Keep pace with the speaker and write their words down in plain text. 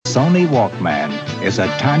Sony Walkman is a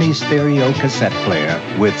tiny stereo cassette player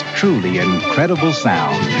with truly incredible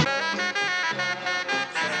sound.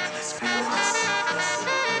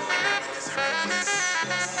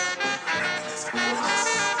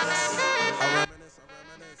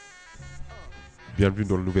 Bienvenue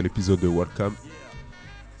dans le nouvel épisode de Walkam.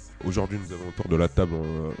 Aujourd'hui, nous avons autour de la table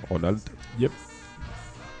Ronald. Yep.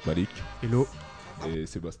 Malik. Hello. Et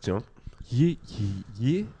Sébastien.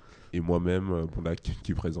 Yeah. Et moi-même, Bondak,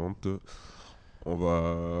 qui présente. On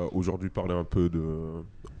va aujourd'hui parler un peu de...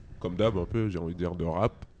 Comme d'hab, un peu, j'ai envie de dire, de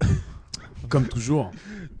rap. Comme toujours.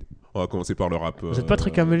 On va commencer par le rap. Vous êtes pas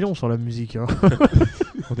très Kameleons sur la musique, hein.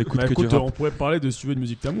 On écoute que du rap. On pourrait parler de si tu veux de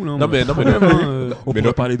musique tamoul. Hein, non mais on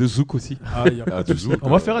pourrait parler de Zouk aussi. De Zouk, on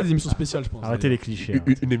va faire des émissions spéciales, je pense. Arrêtez les clichés.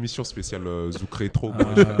 Une émission spéciale Zouk rétro.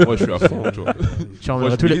 Moi, je suis à fond. Tu vois.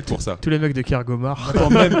 Moi, je milite pour ça. Tous les mecs de Kergomar. Attends,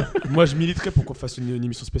 même, moi, je militerais pour qu'on fasse une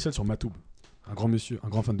émission spéciale sur Matoub. Un grand monsieur, un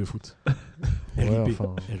grand fan de foot. Ouais,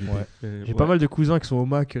 enfin, ouais. J'ai pas mal de cousins qui sont au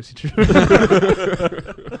Mac, si tu veux.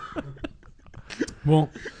 Bon.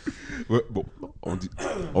 Ouais, bon,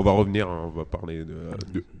 on va revenir, hein, on va parler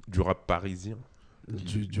du rap parisien.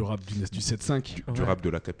 Du rap du 7-5. Du rap de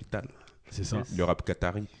la capitale. C'est ça. Le rap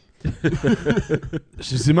qatari.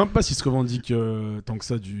 Je sais même pas s'il se revendique tant que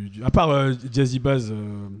ça à part Jazzy Baz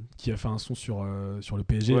qui a fait un son sur le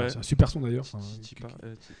PSG, c'est un super son d'ailleurs.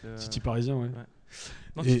 City Parisien, ouais.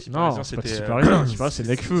 Non, c'est pas City Parisien, c'est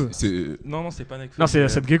Nekfeu. Non, c'est pas Nekfeu. Non, c'est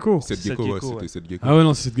Seth Gecko. Seth Gecko, c'était Seth Gecko. Ah ouais,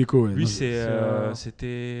 non, c'est Seth Gecko. Lui,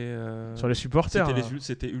 c'était. Sur les supporters.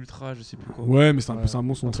 C'était Ultra, je sais plus quoi. Ouais, mais c'est un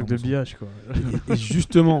bon son. Un truc de billage, quoi. Et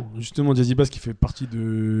justement, Jazzy Baz qui fait partie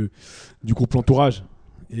du groupe L'Entourage.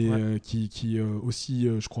 Et qui aussi,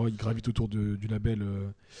 je crois, il gravite autour du label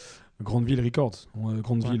Grandeville Records.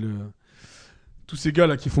 Grandeville. Tous ces gars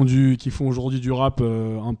là qui font aujourd'hui du rap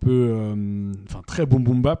un peu, très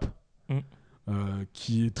boom bap,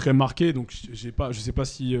 qui est très marqué. Donc je sais pas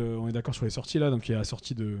si on est d'accord sur les sorties là. Donc il y a la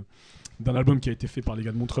sortie d'un album qui a été fait par les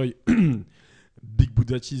gars de Montreuil, Big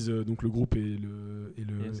Buddha Cheese, donc le groupe et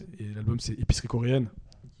l'album c'est Épicerie Coréenne.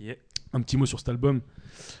 Yeah. Un petit mot sur cet album.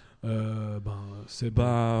 Ouais,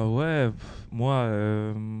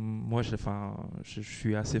 moi je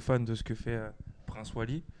suis assez fan de ce que fait Prince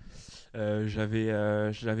Wally.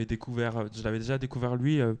 Je l'avais déjà découvert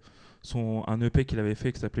lui, un EP qu'il avait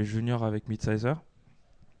fait qui s'appelait Junior avec Midsizer.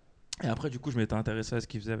 Et après du coup je m'étais intéressé à ce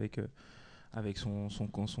qu'il faisait avec son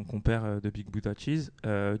compère de Big Buddha Cheese.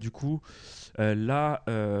 Du coup là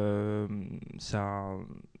ça,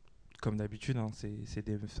 comme d'habitude, hein,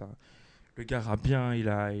 le gars rappe bien, il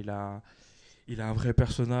a un vrai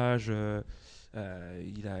personnage,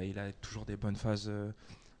 il a toujours des bonnes phases.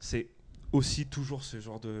 C'est aussi toujours ce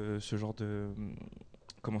genre de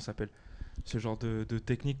comment ça s'appelle, ce genre de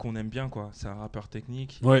technique qu'on aime bien, quoi. C'est un rappeur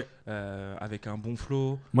technique, avec un bon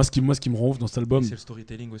flow. Moi ce qui me rend ouf dans cet album, c'est le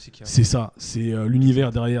storytelling aussi qui c'est ça, c'est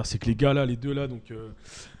l'univers derrière. C'est que les gars là, les deux là, donc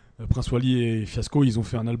Prince Wally et Fiasco, ils ont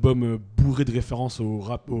fait un album bourré de références au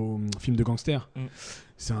film de gangsters.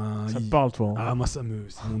 Ça te parle, toi, hein. Ah, moi, c'est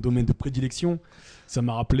mon domaine de prédilection. Ça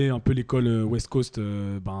m'a rappelé un peu l'école West Coast,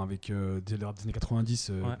 avec des années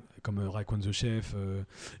 90, comme Raekwon the Chef,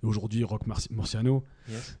 et aujourd'hui Rock Marciano.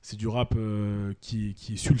 Yes. C'est du rap qui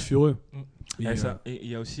est sulfureux. Et il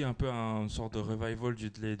y a aussi un peu une sorte de revival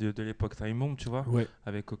de l'époque Time Bomb, tu vois,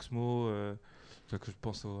 avec Oxmo. Que je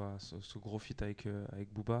pense à ce gros feat avec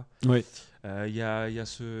Booba. Il y a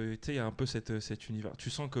un peu cet univers.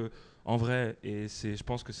 Tu sens que en vrai, et je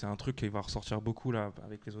pense que c'est un truc qui va ressortir beaucoup là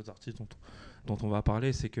avec les autres artistes dont on va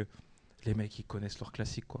parler, c'est que les mecs ils connaissent leurs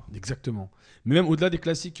classiques, quoi. Exactement. Mais même au-delà des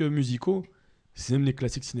classiques musicaux, c'est même les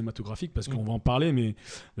classiques cinématographiques, parce qu'on va en parler, mais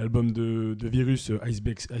l'album de Virus,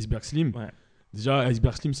 Iceberg Slim. Déjà,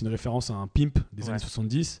 Iceberg Slim, c'est une référence à un pimp des années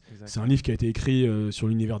 70. Exactement. C'est un livre qui a été écrit sur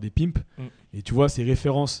l'univers des pimps. Et tu vois, ces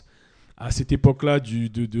références à cette époque-là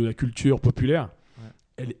de la culture populaire,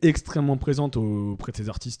 elle est extrêmement présente auprès de ces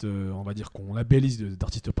artistes, on va dire qu'on labellise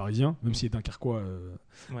d'artistes parisiens, même s'il est dunkerquois,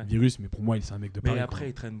 Virus, mais pour moi, c'est un mec de Paris. Mais après,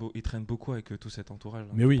 il traîne beaucoup avec tout cet entourage.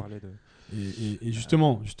 Mais oui. Et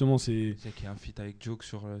justement, c'est... Il y a un feat avec Joke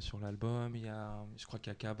sur l'album, je crois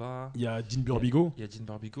qu'il y a Kaba. Il y a Dean Burbigo. Il y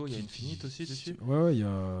a Infinite aussi dessus. Ouais, il y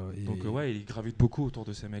a... Donc il gravite beaucoup autour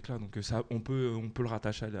de ces mecs-là, donc ça, on peut le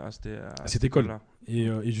rattacher à cette école-là.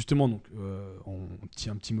 Et justement, donc,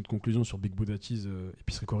 un petit mot de conclusion sur Big Buddha Cheese,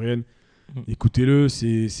 Épicerie Coréenne. Écoutez-le,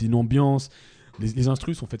 c'est une ambiance. Les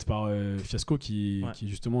instrus sont faites par Fiasco qui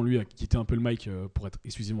justement lui a quitté un peu le mic pour être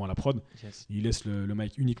exclusivement à la prod. Il laisse le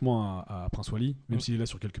mic uniquement à Prince Wally, même s'il est là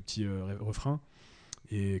sur quelques petits refrains.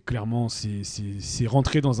 Et clairement, c'est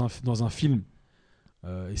rentré dans un film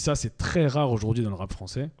Et ça, c'est très rare aujourd'hui dans le rap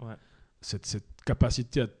français. Ouais. Cette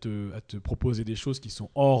capacité à te proposer des choses qui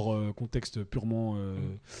sont hors contexte purement.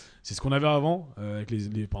 C'est ce qu'on avait avant. Avec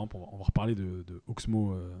par exemple, on va reparler de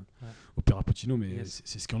Oxmo Opéra Puccino, mais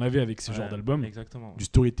c'est ce qu'on avait avec ce genre d'album. Exactement. Du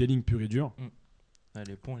storytelling pur et dur.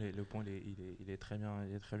 Le pont, il est très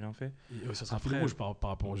bien fait. Et ça sera un fil rouge par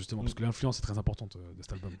rapport justement, parce que l'influence est très importante de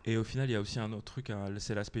cet album. Et au final, il y a aussi un autre truc,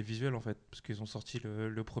 c'est l'aspect visuel en fait, parce qu'ils ont sorti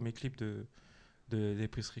le premier clip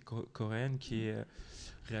d'épicerie coréenne qui est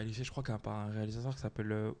réalisé, je crois, par un réalisateur qui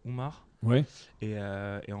s'appelle Oumar. Ouais. Et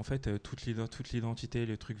en fait, toute l'identité,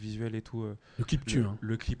 les trucs visuels et tout. Le clip tue.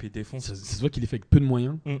 Le clip, il défonce. Ça se voit qu'il est fait avec peu de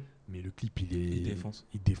moyens, mais le clip, il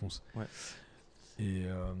défonce. Ouais. Et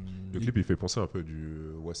le clip, il fait penser un peu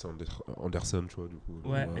du Wes Anderson, tu vois, du coup.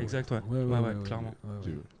 Ouais, exact, ouais, clairement.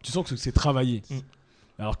 Ouais. Tu sens que c'est travaillé.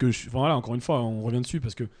 Alors que, voilà, encore une fois, on revient dessus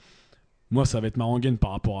parce que moi, ça va être ma rengaine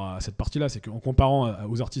par rapport à cette partie-là. C'est qu'en comparant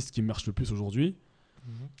aux artistes qui marchent le plus aujourd'hui,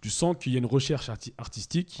 tu sens qu'il y a une recherche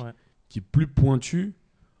artistique qui est plus pointue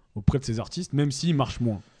auprès de ces artistes, même s'ils marchent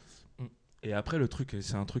moins. Et après, le truc,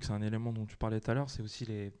 c'est un élément dont tu parlais tout à l'heure, c'est aussi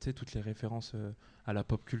toutes les références à la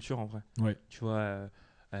pop culture en vrai. Ouais. Tu vois,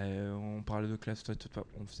 on parlait de classe,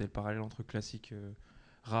 on faisait le parallèle entre classique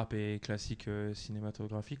rap et classique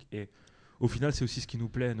cinématographique. Et au final, c'est aussi ce qui nous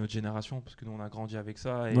plaît à notre génération, parce que nous, on a grandi avec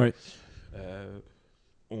ça. Et,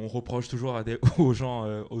 on reproche toujours aux gens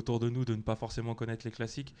autour de nous de ne pas forcément connaître les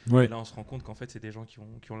classiques. Et là, on se rend compte qu'en fait, c'est des gens qui ont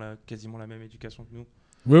quasiment la même éducation que nous.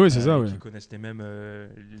 Oui, c'est ça. Qui connaissent les mêmes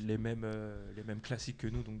classiques que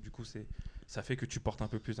nous. Donc, du coup, ça fait que tu portes un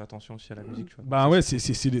peu plus attention aussi à la musique. Tu vois. Bah ouais,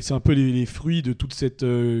 c'est un peu les fruits de toute cette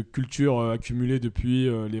culture accumulée depuis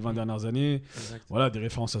les 20 dernières années. Exact. Voilà, des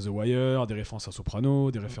références à The Wire, des références à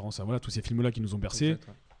Soprano, des références à tous ces films-là qui nous ont bercés. Exact,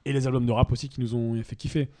 ouais. Et les albums de rap aussi qui nous ont fait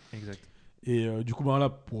kiffer. Exact. Et du coup, voilà,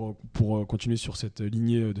 pour continuer sur cette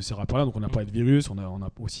lignée de ces rappeurs-là, donc on a parlé de Virus, on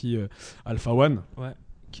a aussi Alpha One. Ouais,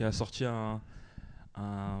 qui a sorti un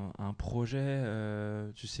projet,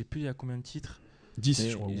 je sais plus il y a combien de titres. 10,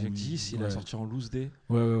 je crois. 10, il a sorti en loose day.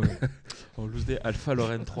 Ouais. En loose day, Alpha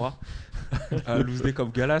Lorraine 3. Loose day comme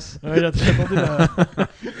Galas. Ouais, il a très attendu là.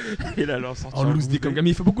 Il a leur sorti en loose day comme Galas. Mais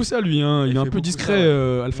il fait beaucoup ça, lui. Hein. Il est un peu discret.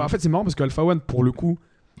 Ça, Alpha. En fait, c'est marrant parce qu'Alpha One, pour le coup,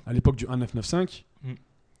 à l'époque du 1995,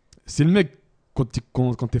 c'est le mec,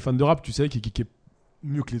 quand t'es fan de rap, tu sais, qui est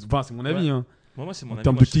mieux que les autres. Enfin, c'est mon avis. Hein. Moi, c'est mon avis. En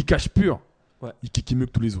termes de kickage pur. Ouais. Il kick mieux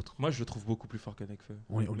que tous les autres. Moi, je le trouve beaucoup plus fort que Nekfeu.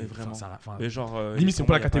 On est vraiment. Mais genre, limite, c'est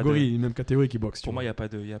pas la catégorie, même catégorie qui boxe. Pour moi, il n'y a pas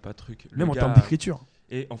de truc. Même en termes d'écriture.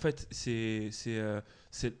 Et en fait, c'est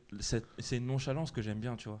une nonchalance que j'aime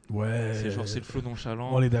bien, tu vois. Ouais. C'est le flow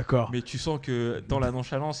nonchalant. On est d'accord. Mais tu sens que dans la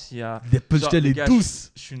nonchalance, il y a. Des punchlines et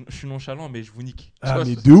tous. Je suis nonchalant, mais je vous nique.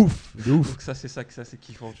 Mais de ouf. Donc ça, c'est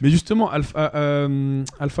kiffant. Mais justement,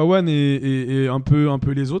 Alpha One et un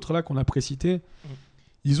peu les autres là qu'on a précités.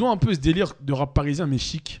 Ils ont un peu ce délire de rap parisien, mais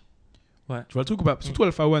chic. Ouais. Tu vois le truc ou pas? Surtout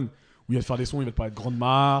Alpha One, où il va te faire des sons, il va te parler de grandes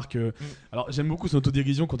marques. Alors, j'aime beaucoup son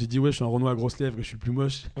autodérision quand il dit ouais, je suis un Renoir à grosses lèvres et je suis le plus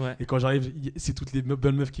moche. Ouais. Et quand j'arrive, c'est toutes les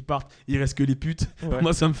bonnes meufs qui partent, il reste que les putes. Ouais.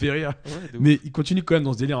 Moi, ça me fait rire. Ouais, mais il continue quand même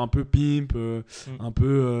dans ce délire un peu pimp, un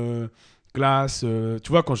peu classe. Tu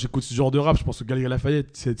vois, quand j'écoute ce genre de rap, je pense au Galerie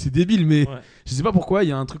Lafayette. C'est débile, mais je sais pas pourquoi, il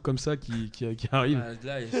y a un truc comme ça qui arrive.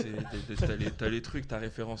 Là, t'as les trucs, t'as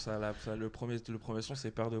référence à le premier son,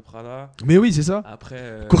 c'est Père de Prada. Mais oui, c'est ça.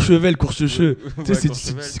 Après. Courchevel, Courchecheux. Ouais,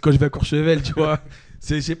 c'est quand je vais à Courchevel, tu vois.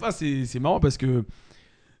 Je sais pas, c'est marrant parce que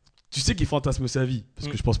tu sais qu'il fantasme sa vie. Parce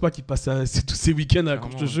que je pense pas qu'il passe tous ses week-ends à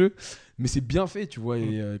Courchecheux. Mais c'est bien fait, tu vois.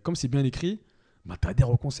 Et comme c'est bien écrit. Bah, t'adhères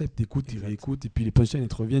au concept, t'écoutes, tu réécoutes, et puis les punchlines, ils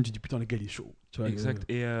te reviennent, tu dis putain, le gars, il est chaud. Tu vois, exact.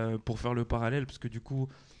 Et pour faire le parallèle, parce que du coup,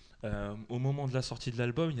 au moment de la sortie de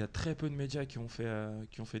l'album, il y a très peu de médias qui ont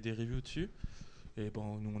fait des reviews dessus. Et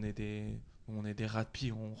bon, nous, on est des rats de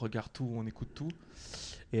pie, on regarde tout, on écoute tout.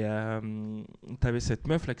 Et t'avais cette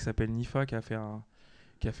meuf là qui s'appelle Nifa qui a fait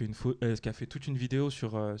toute une vidéo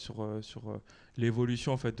sur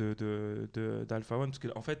l'évolution en fait d'Alpha One, parce que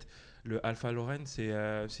en fait le Alpha Lorraine c'est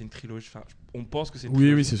une trilogie, enfin on pense que c'est une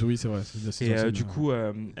trilogie. Oui c'est vrai, et du coup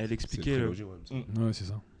elle expliquait c'est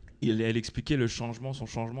ça. Elle expliquait son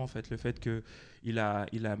changement en fait, le fait que il a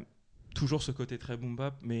toujours ce côté très boom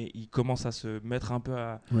bap, mais il commence à se mettre un peu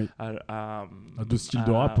à d'autres styles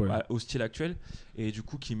de rap, au style actuel, et du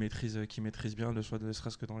coup qui maîtrise bien ne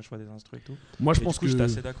serait-ce que dans le choix des instruments et tout. Moi je pense que j'étais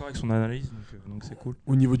assez d'accord avec son analyse, donc c'est cool.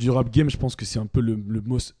 Au niveau du rap game, je pense que c'est un peu le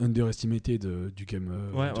most underestimated du game.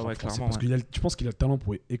 Clairement. Parce que je pense qu'il a le talent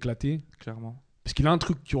pour éclater. Clairement. Parce qu'il a un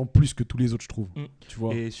truc qui en plus que tous les autres, je trouve. Tu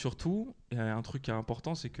vois. Et surtout, il y a un truc qui est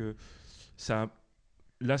important, c'est que ça.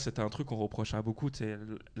 Là, c'était un truc qu'on reproche à beaucoup.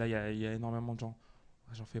 Là, il y a énormément de gens.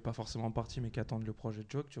 j'en fais pas forcément partie, mais qui attendent le projet de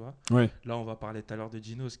Joke, tu vois. Ouais. Là, on va parler tout à l'heure de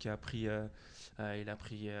Dinos qui a pris, il a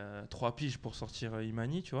pris 3 piges pour sortir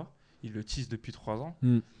Imani, tu vois. Il le tease depuis 3 ans.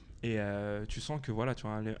 Et tu sens que voilà, tu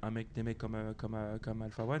vois, des mecs comme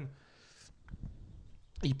Alpha One,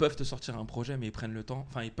 ils peuvent te sortir un projet, mais ils prennent le temps.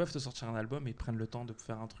 Enfin, ils peuvent te sortir un album, mais ils prennent le temps de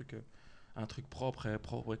faire un truc propre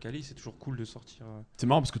et quali. C'est toujours cool de sortir. C'est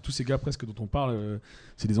marrant parce que tous ces gars presque dont on parle,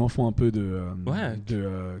 c'est des enfants un peu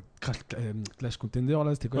de Clash Contender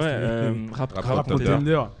là, c'était quoi? Rap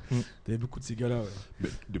Contender. T'avais beaucoup de ces gars-là. Ouais. Mais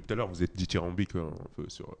depuis tout à l'heure, vous êtes dithyrambique un peu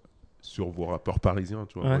sur vos rappeurs parisiens,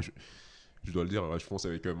 tu vois. Ouais. Moi, je dois le dire, je pense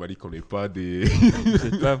avec Malik, on n'est pas des...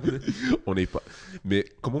 on n'est pas... Mais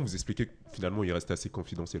comment vous expliquez que finalement il reste assez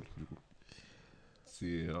confidentiel du coup?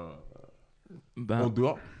 C'est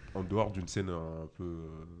en dehors d'une scène un peu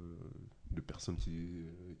de personnes qui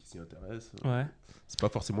s'y intéressent. C'est pas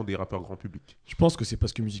forcément des rappeurs grand public. Je pense que c'est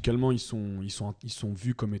parce que musicalement ils sont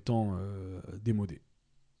vus comme étant démodés.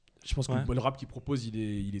 Je pense que le rap qu'ils proposent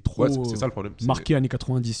il est trop c'est ça le problème. Marqué années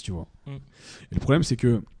 90, tu vois. Et le problème c'est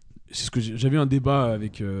que c'est ce que j'avais un débat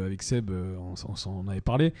avec Seb, on s'en avait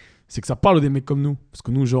parlé, c'est que ça parle des mecs comme nous, parce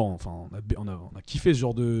que nous genre enfin on a kiffé ce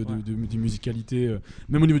genre de musicalité,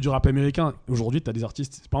 même au niveau du rap américain. Aujourd'hui t'as des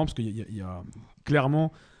artistes, c'est marrant parce qu'il y a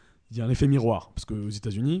clairement il y a un effet miroir, parce qu'aux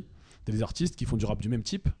États-Unis t'as des artistes qui font du rap du même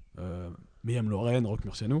type, Mayhem Lauren, Rock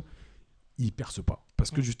Murciano, ils percent pas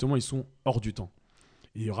parce que justement ils sont hors du temps.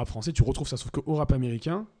 Et au rap français tu retrouves ça, sauf qu'au rap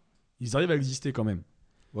américain ils arrivent à exister quand même.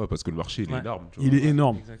 Ouais, parce que le marché il est énorme. Tu vois. Il est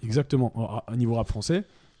énorme, exactement. Au niveau rap français,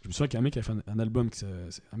 je me souviens qu'il y a un mec qui a fait un album,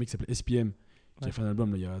 un mec qui s'appelle SPM, qui a fait un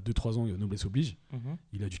album là, il y a 2-3 ans, Noblesse Oblige.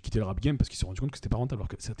 Il a dû quitter le rap game parce qu'il s'est rendu compte que c'était pas rentable, alors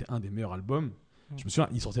que c'était un des meilleurs albums. Je me souviens,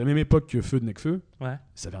 il sortait à la même époque que Feu de Necfeu.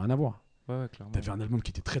 Ça avait rien à voir. Clairement. T'avais un album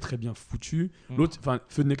qui était très très bien foutu. L'autre, enfin,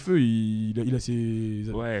 Feu de Necfeu, il a ses.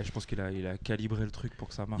 Ouais, je pense qu'il a calibré le truc pour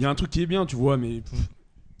que ça marche. Il y a un truc qui est bien, tu vois, mais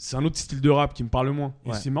c'est un autre style de rap qui me parle moins.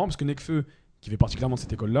 Et c'est marrant parce que Necfeu, qui fait particulièrement de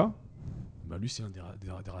cette école-là, bah lui c'est un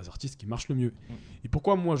des artistes qui marche le mieux. Et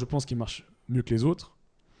pourquoi moi je pense qu'il marche mieux que les autres?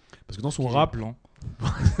 Parce que dans son rap blanc.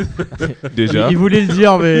 Déjà il voulait le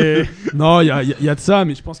dire mais non, il y a de ça,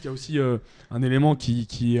 mais je pense qu'il y a aussi un élément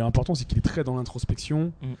qui est important, c'est qu'il est très dans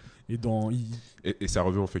l'introspection et dans et ça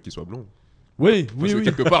revient au fait qu'il soit blond. Oui.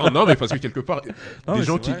 Quelque part, non, mais parce que quelque part, des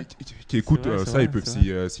gens qui écoutent ça, ils peuvent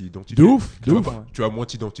s'y identifier. De ouf. Tu vas moins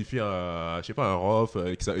t'identifier à, je sais pas, un Rof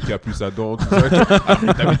qui a plus sa dent, tout ça.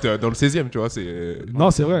 T'habites dans le 16e, tu vois.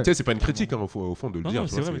 Non, c'est vrai. Tu sais, c'est pas une critique, au fond, de le dire.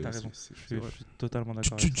 C'est vrai, mais t'as raison. Je suis totalement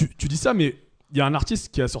d'accord. Tu dis ça, mais il y a un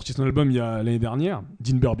artiste qui a sorti son album l'année dernière,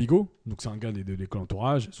 Dean Burbigo, donc c'est un gars de l'école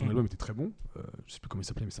Entourage. Son album était très bon, je sais plus comment il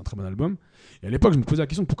s'appelait, mais c'est un très bon album. Et à l'époque, je me posais la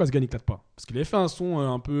question de pourquoi ce gars n'éclate pas, parce qu'il avait fait un son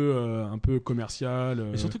un peu commercial.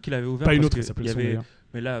 Mais surtout qu'il avait ouvert. Pas une autre qui s'appelait Son d'ailleurs.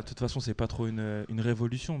 Mais là, de toute façon, c'est pas trop une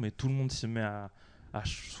révolution, mais tout le monde se met à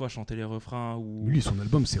soit chanter les refrains ou. Lui, son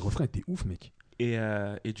album, ses refrains étaient ouf, mec.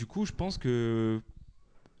 Et du coup, je pense que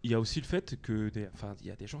il y a aussi le fait que il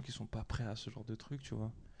y a des gens qui sont pas prêts à ce genre de truc, tu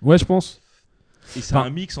vois. Ouais, je pense. Et c'est un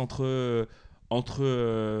mix entre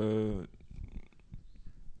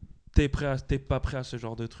t'es pas prêt à ce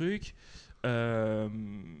genre de truc,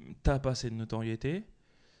 t'as pas assez de notoriété,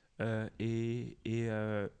 et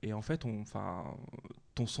en fait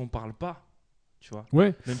ton son parle pas, tu vois.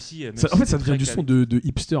 Ouais. Même si en fait ça devient du son de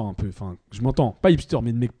hipster un peu, enfin je m'entends, pas hipster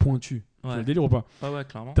mais de mec pointu. Tu vois le délire ou pas? Ouais,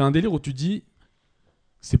 clairement. T'as un délire où tu dis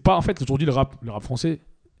c'est pas, en fait aujourd'hui le rap français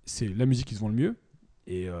c'est la musique qui se vend le mieux.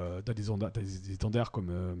 Et t'as des étendards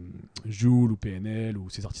comme Jul ou PNL ou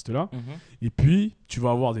ces artistes-là. Et puis, tu vas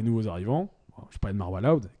avoir des nouveaux arrivants, je parlais de Marwa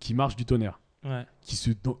Loud, qui marchent du tonnerre.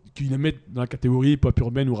 Qui les mettent dans la catégorie pop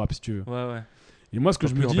urbaine ou rap, si tu veux. Ouais. Et moi, ce que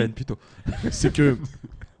pop je me urbaine, dis, plutôt. c'est que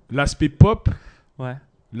l'aspect pop, ouais.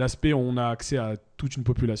 L'aspect où on a accès à toute une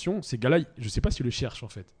population, ces gars-là, je sais pas s'ils le cherchent, en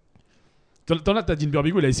fait. T'en as, t'as Dean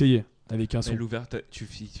Burbigo, il a essayé avec un son. Tu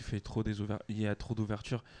fais trop il y a trop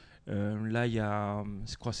d'ouverture. Là, il y a,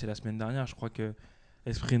 je crois que c'est la semaine dernière, je crois que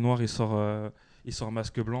Esprit Noir il sort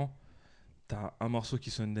Masque Blanc. T'as un morceau qui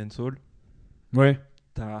sonne dancehall. Ouais.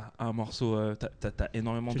 T'as un morceau, t'as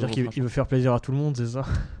énormément de. C'est-à-dire qu'il veut faire plaisir à tout le monde, c'est ça?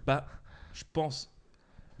 Bah, je pense.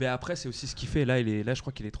 Mais après, c'est aussi ce qu'il fait. Là, je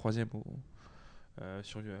crois qu'il est 3ème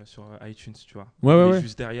sur iTunes, tu vois. Ouais.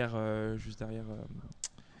 Juste derrière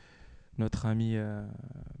notre ami,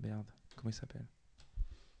 merde, comment il s'appelle?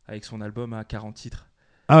 Avec son album à 40 titres.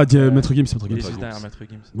 Ah, Maître Gims, il est juste derrière Maître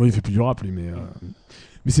Gims. Bon, il fait plus du rap, lui, mais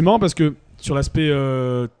c'est marrant parce que sur l'aspect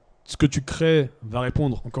ce que tu crées va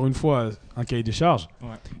répondre encore une fois à un cahier des charges.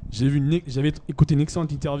 Ouais. J'avais écouté une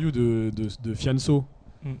excellente interview de Fianso.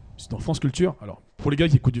 C'est dans France Culture. Alors, pour les gars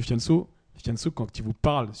qui écoutent du Fianso, Fianso, quand il vous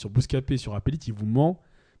parle sur Bouscapé, sur Appellit, il vous ment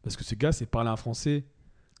parce que ce gars sait parler un français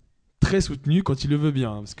très soutenu quand il le veut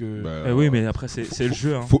bien. Parce que... oui, mais après, c'est le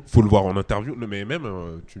jeu. Hein. Faut le voir en interview. Non, mais même,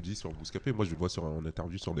 tu le dis sur Bouscapé, moi je le vois en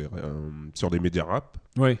interview sur des médias rap.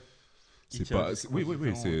 Ouais.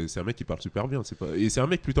 Oui, c'est un mec qui parle super bien. Et c'est un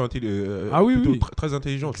mec plutôt très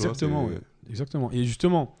intelligent. Exactement, tu vois, exactement. Et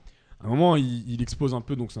justement, à un moment, il expose un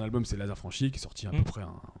peu, donc son album c'est Laser Franchi, qui est sorti à peu près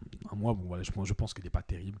un mois. Bon, voilà, je pense qu'il n'est pas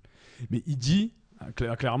terrible. Mais il dit,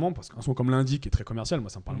 clairement, parce qu'un son comme Lundi, qui est très commercial, moi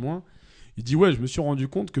ça me parle moins, il dit ouais, je me suis rendu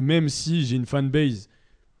compte que même si j'ai une fanbase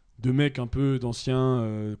de mecs un peu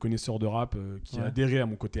d'anciens connaisseurs de rap qui adhéraient à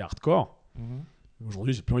mon côté hardcore,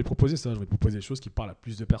 aujourd'hui j'ai plus envie de proposer ça, je vais proposer des choses qui parlent à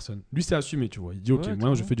plus de personnes. Lui c'est assumé, tu vois, il dit ok,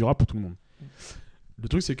 moi je fais du rap pour tout le monde. Le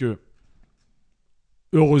truc c'est que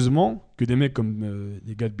heureusement que des mecs comme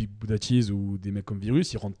les gars de Big Buddha Cheese ou des mecs comme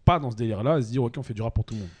Virus, ils rentrent pas dans ce délire là et se disent ok, on fait du rap pour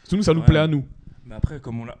tout le monde. Parce que nous ça nous plaît à nous. Mais après,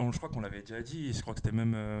 comme je crois qu'on l'avait déjà dit, je crois que c'était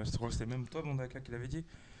même toi, Mondaka, qui l'avait dit.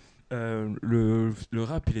 Le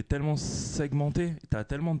rap, il est tellement segmenté, t'as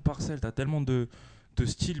tellement de parcelles, t'as tellement de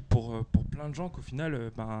styles pour plein de gens qu'au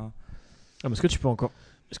final,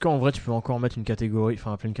 est-ce qu'en vrai, tu peux encore mettre une catégorie,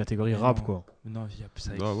 enfin appeler une catégorie rap, non. quoi. Non,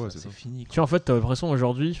 c'est fini. Tu vois, en fait, t'as l'impression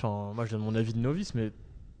aujourd'hui, moi je donne mon avis de novice, mais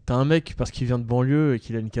t'as un mec, parce qu'il vient de banlieue et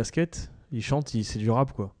qu'il a une casquette, il chante, c'est du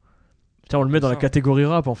rap, quoi. Tiens, on le met dans la catégorie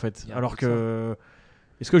rap, en fait. Alors que...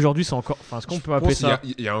 Est-ce qu'aujourd'hui, c'est encore... Enfin, est-ce qu'on peut appeler ça...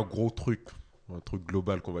 Il y a un gros truc, un truc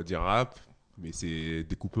global qu'on va dire rap, mais c'est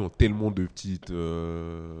découpé en tellement de petits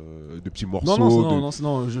morceaux.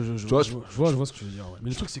 Non, je vois ce que tu veux dire. Ouais.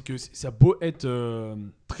 Mais le truc, c'est que ça a beau être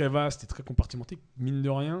très vaste et très compartimenté, mine de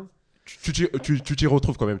rien... Tu t'y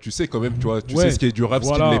retrouves quand même, tu sais quand même, tu vois, tu sais ce qui est du rap,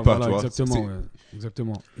 ce qui ne l'est pas, tu vois.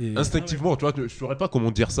 Exactement. Et... Instinctivement, tu vois, je ne saurais pas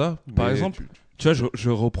comment dire ça. Par exemple, tu vois, je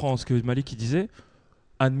reprends ce que Malik disait.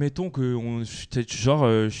 Admettons que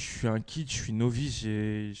je suis un kid, je suis novice,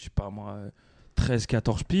 j'ai, je sais pas moi,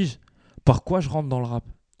 13-14 piges. Par quoi je rentre dans le rap ?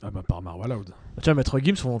 Ah bah par Marwa Loud. Tiens, Maître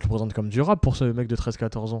Gims, on te présente comme du rap pour ce mec de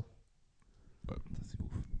 13-14 ans.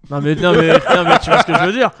 Non mais tu vois ce que je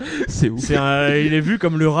veux dire. C'est ouf. Il est vu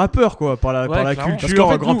comme le rappeur, quoi, par la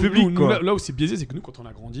culture grand public, quoi. Là où c'est biaisé, c'est que nous, quand on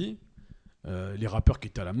a grandi, les rappeurs qui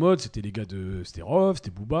étaient à la mode, c'était les gars de Rov, c'était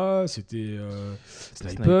Booba, c'était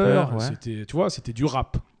Sniper, c'était, tu vois, c'était du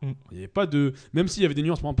rap. Il y avait pas de, même s'il y avait des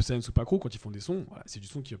nuances, par exemple Sayan Soupacro, quand ils font des sons, voilà, c'est du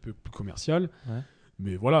son qui est un peu plus commercial,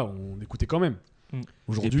 mais voilà, on écoutait quand même.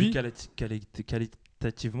 Aujourd'hui,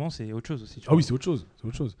 qualitativement, c'est autre chose aussi. Oui, c'est autre chose.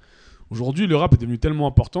 Aujourd'hui, le rap est devenu tellement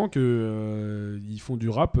important que ils font du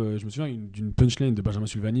rap. Je me souviens d'une punchline de Benjamin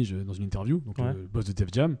Sulvani dans une interview, donc le boss de Def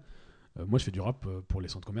Jam. Moi, je fais du rap pour les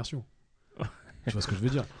centres commerciaux. Tu vois ce que je veux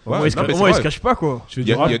dire? Moi, il se cache pas, quoi. Il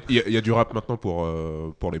y a du rap maintenant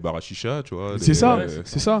pour les bars à chicha, tu vois. C'est ça.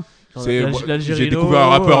 J'ai découvert un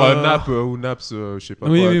rappeur Nap ou Naps, je sais pas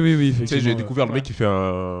quoi. Oui. Tu sais, j'ai découvert le mec qui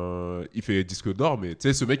fait disque d'or, mais tu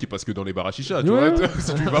sais, ce mec il passe que dans les bars à chicha, tu vois.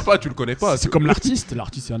 Si tu y vas pas, tu le connais pas. C'est comme l'artiste.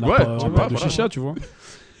 L'artiste, c'est un rappeur de chicha, tu vois.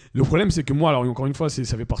 Le problème, c'est que moi, alors encore une fois,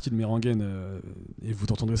 ça fait partie de mes rengaines, et vous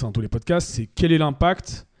entendrez ça dans tous les podcasts, c'est quel est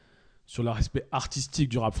l'impact sur l'aspect artistique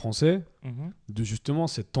du rap français, de justement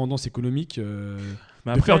cette tendance économique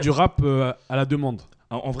de faire du rap à la demande.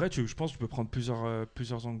 En vrai, je pense que tu peux prendre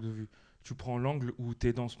plusieurs angles de vue. Tu prends l'angle où tu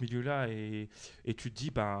es dans ce milieu-là et tu te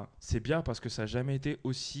dis, c'est bien parce que ça n'a jamais été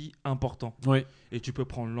aussi important. Oui. Et tu peux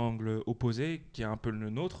prendre l'angle opposé, qui est un peu le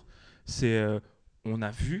nôtre. C'est, on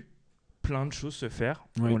a vu plein de choses se faire.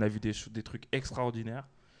 Oui. On a vu des trucs extraordinaires.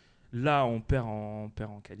 Là, on perd en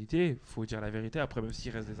qualité, faut dire la vérité. Après, même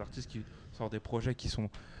s'il reste des artistes qui sortent des projets qui sont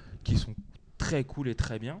très cool et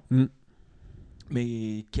très bien.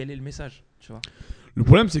 Mais quel est le message, tu vois ? Le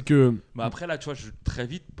problème, c'est que... après, là, tu vois, très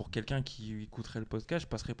vite, pour quelqu'un qui écouterait le podcast, je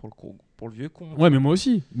passerais pour le vieux con. Ouais, mais moi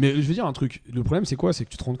aussi. Mais je veux dire un truc. Le problème, c'est quoi ? C'est que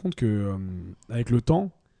tu te rends compte que avec le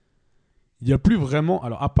temps, il n'y a plus vraiment...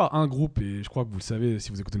 Alors, à part un groupe, et je crois que vous le savez,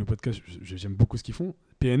 si vous écoutez nos podcasts, j'aime beaucoup ce qu'ils font,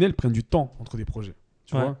 PNL prennent du temps entre des projets.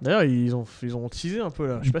 Tu vois ? D'ailleurs, ils ont teasé un peu,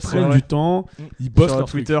 là. Ils prennent du temps, ils bossent leur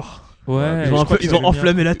Twitter. Ouais, ils ont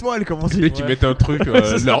enflammé la toile, comment dire. Dès qu'ils mettent un truc,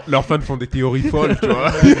 leurs fans font des théories folles, tu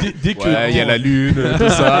vois. Dès que il y a la lune, tout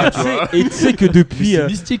ça, tu vois. Et tu sais que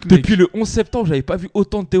depuis le 11 septembre, j'avais pas vu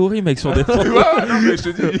autant de théories, mec, sur des trucs. Non, mais je te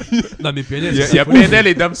dis. Non, mais PNL, il y a PNL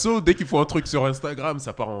et Damso, dès qu'ils font un truc sur Instagram,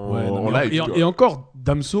 ça part en live. Et encore,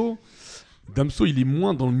 Damso, il est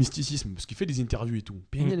moins dans le mysticisme, parce qu'il fait des interviews et tout.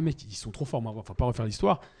 PNL, les mecs, ils sont trop forts, enfin, pas refaire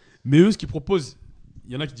l'histoire. Mais eux, ce qu'ils proposent,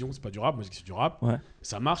 il y en a qui diront c'est pas du rap, moi je dis que c'est du rap. Ouais.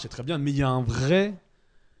 Ça marche, c'est très bien, mais il y a une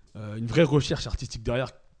vraie recherche artistique derrière.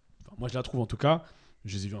 Enfin, moi je la trouve en tout cas.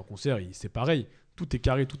 Je les ai vus en concert, c'est pareil. Tout est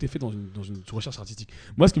carré, tout est fait dans une recherche artistique.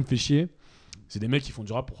 Moi ce qui me fait chier, C'est des mecs qui font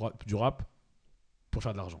du rap pour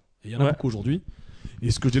faire de l'argent. Et il y en a beaucoup aujourd'hui.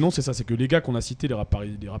 Et ce que je dénonce, c'est ça, c'est que les gars qu'on a cités, les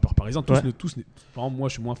rappeurs parisiens, tous, par exemple, moi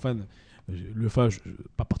je suis moins fan. Le Fa,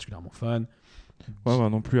 pas particulièrement fan. Ouais, bah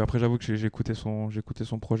non plus. Après, j'avoue que j'ai écouté son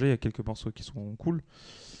projet. Il y a quelques morceaux qui sont cool.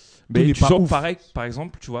 Mais tu sens pareil, par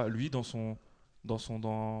exemple, tu vois, lui dans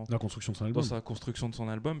la construction de son album. Dans sa construction de son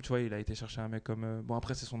album, tu vois, il a été chercher un mec comme. Bon,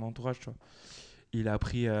 après, c'est son entourage, tu vois. Il a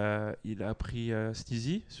pris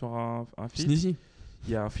Sneezy sur un feat. Sneezy.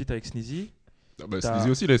 Il y a un feat avec Sneezy. Ah bah, Sneezy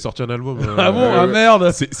aussi, il a sorti un album. Ah bon, ah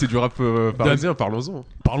merde. C'est du rap parisien, parlons-en.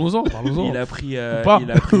 Parlons-en. Il a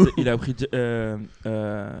pris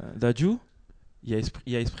Dadju. Il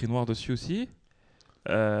y a Esprit Noir dessus aussi.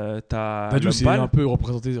 Dadju, c'est un peu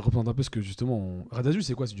représente un peu ce que justement. Dadju,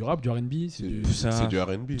 c'est quoi? C'est du rap, du R&B? C'est du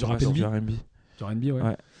R&B. Du rap du R&B. Du R&B,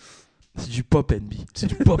 ouais. C'est du pop R&B. C'est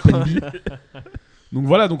du pop R&B. Donc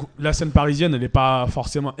voilà, donc la scène parisienne, elle n'est pas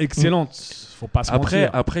forcément excellente. Faut pas se mentir.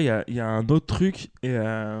 Après, il y a un autre truc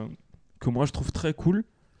que moi je trouve très cool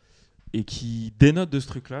et qui dénote de ce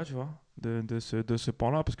truc-là, tu vois, de ce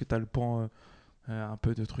pan-là, parce que tu as le pan un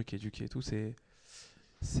peu de trucs éduqués et tout.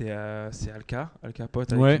 C'est Alka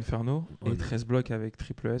Pote avec Inferno et 13 blocs avec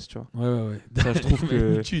Triple S, tu vois. Ouais. Ça, je trouve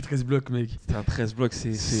que. Tu 13 blocs, mec. C'est un 13 blocs,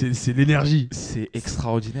 c'est l'énergie. C'est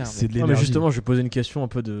extraordinaire. C'est de mais l'énergie. justement, je vais poser une question un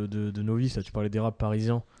peu de novice. Là, tu parlais des rap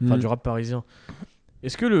parisiens, enfin du rap parisien.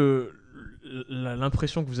 Est-ce que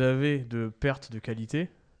l'impression que vous avez de perte de qualité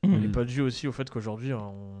n'est pas due aussi au fait qu'aujourd'hui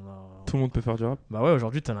tout le monde peut faire du rap? Bah ouais,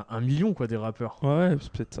 aujourd'hui t'en as 1 million quoi, des rappeurs. Ouais,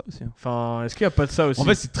 c'est peut-être ça aussi. Enfin, est-ce qu'il n'y a pas de ça aussi? En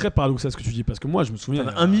fait, c'est très paradoxal ce que tu dis, parce que moi je me souviens. T'en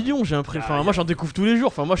as 1 million, j'ai l'impression. Enfin, moi j'en découvre tous les jours.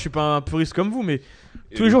 Enfin, moi je suis pas un puriste comme vous, mais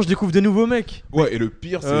tous les jours je découvre des nouveaux mecs. Ouais, et le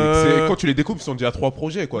pire, c'est quand tu les découvres, ils sont déjà 3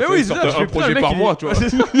 projets quoi. Mais oui, ils sortent un projet par mois, tu vois.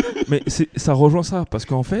 Mais ça rejoint ça, parce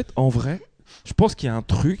qu'en fait, en vrai, je pense qu'il y a un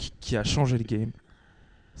truc qui a changé le game.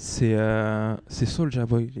 C'est Soulja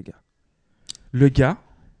Boy, les gars. Le gars,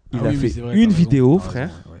 il a fait une vidéo,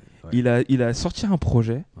 frère. Il a sorti un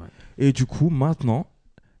projet. Et du coup, maintenant,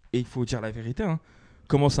 et il faut dire la vérité, hein,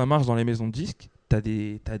 comment ça marche dans les maisons de disques, t'as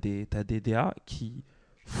des DA qui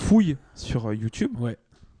fouillent sur YouTube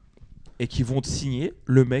et qui vont te signer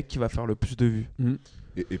le mec qui va faire le plus de vues.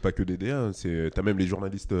 Et pas que des DA, t'as même les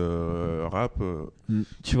journalistes rap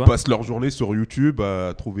tu vois, passent leur journée sur YouTube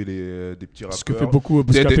à trouver des petits rappeurs. Ce que fait beaucoup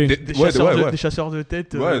Bouscapé. Des chasseurs de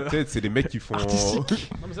tête. C'est des mecs qui font. Non,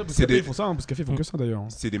 mais ça, Bouscapé, ils font ça. Bouscapé, ils font que ça d'ailleurs.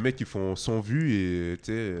 C'est des mecs qui font 100 vues et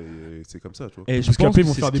c'est comme ça, tu vois. Et je pense que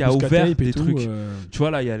c'est ce qui a ouvert des trucs. Tu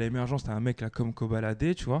vois, là, il y a l'émergence, t'as un mec là comme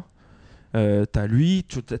Kobalade, tu vois. T'as lui,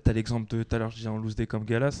 t'as l'exemple de tout à l'heure, je disais en loose day comme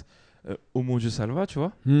Galas. Oh mon Dieu, Salva, tu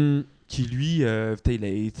vois. Qui lui,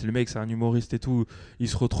 le mec c'est un humoriste et tout, il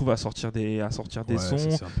se retrouve à sortir des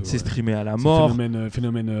sons, c'est streamé à la mort.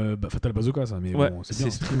 Phénomène Fatal Bazooka ça, mais bon, c'est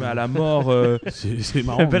streamé à la mort. C'est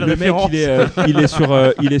marrant. Le mec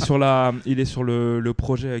il est sur le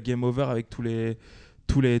projet Game Over avec tous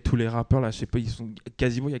les rappeurs là, je sais pas, il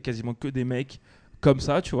y a quasiment que des mecs comme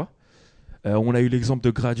ça, tu vois. On a eu l'exemple de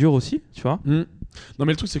Gradure aussi, tu vois. Non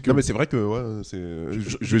mais le truc c'est que. Non mais c'est vrai que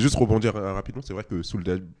je vais juste rebondir rapidement. C'est vrai que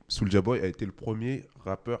Soulja Boy a été le premier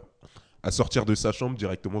rappeur à sortir de sa chambre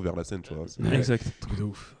directement vers la scène, tu vois. Exact. Truc de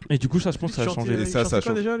ouf. Et du coup ça, je pense que ça a changé. Et ça a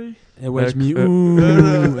changé. Déjà, lui Watch me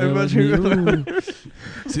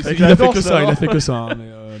il a fait que ça.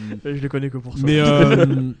 Je le connais que pour ça. Mais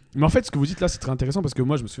en fait, ce que vous dites là, c'est très intéressant parce que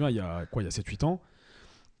moi, je me souviens, il y a 7-8 ans.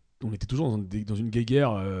 On était toujours dans une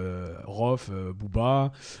guéguerre, Rof,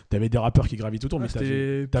 Booba, t'avais des rappeurs qui gravitent autour, mais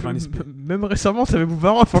t'avais un esprit. Même récemment, t'avais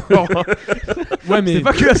Booba Rof encore. Ouais, mais. C'est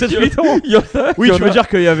pas que à 7-8 ans. Oui, tu veux dire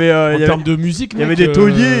qu'il y avait. En termes de musique, il y avait des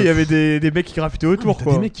tauliers, il y avait des mecs qui gravitaient autour,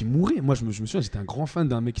 quoi. Des mecs qui mouraient. Moi, je me souviens, j'étais un grand fan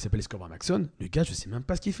d'un mec qui s'appelle Escobar Maxon. Le gars, je sais même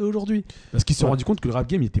pas ce qu'il fait aujourd'hui. Parce qu'il s'est rendu compte que le rap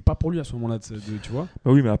game, il était pas pour lui à ce moment-là, tu vois.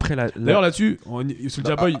 Bah oui, mais après. D'ailleurs, là-dessus,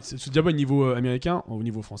 Soulja Boy, niveau américain, au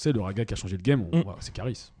niveau français, le raga qui a changé le game, c'est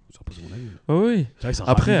Caris. Ça pose mon avis. Oui.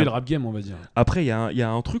 Après, le rap game, on va dire. Après, il y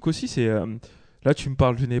a un truc aussi, c'est. Là, tu me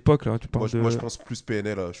parles d'une époque. Là, moi, je pense plus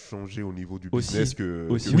PNL a changé au niveau du business que.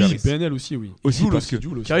 Oui, PNL aussi, oui. Aussi parce que.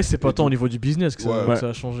 Caris, c'est pas tant au niveau du business que ça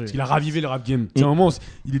a changé. Parce qu'il a ravivé le rap game. À un moment,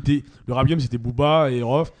 le rap game, c'était Booba et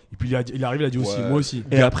Rof. Et puis, il est arrivé, il a dit aussi, moi aussi.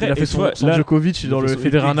 Et après, il a fait son Djokovic dans le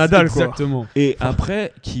Federer Nadal, quoi. Exactement. Et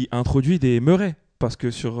après, qui introduit des Murray. Parce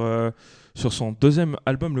que sur son deuxième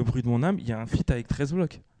album, Le bruit de mon âme, il y a un feat avec 13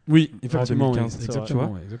 blocs. Oui, effectivement, 2015,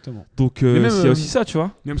 exactement, exactement. Donc il y a aussi ça, tu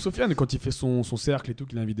vois. Même Sofiane, quand il fait son cercle et tout,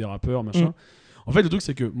 qu'il invite des rappeurs, machin. En fait, le truc,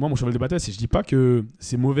 c'est que moi, mon cheval de bataille, c'est je dis pas que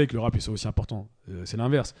c'est mauvais que le rap soit aussi important. C'est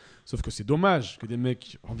l'inverse. Sauf que c'est dommage que des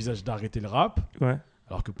mecs envisagent d'arrêter le rap. Ouais.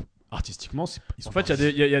 Alors que artistiquement, ils sont En fait,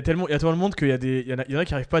 il y a tellement de monde qu'il y en a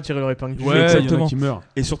qui n'arrivent pas à tirer leur épingle du jeu. Ouais, il y en exactement. a qui meurent.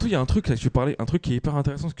 Et surtout, il y a un truc là, que tu parlais, un truc qui est hyper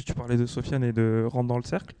intéressant, ce que tu parlais de Sofiane et de Rentre dans le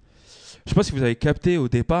cercle. Je sais pas si vous avez capté au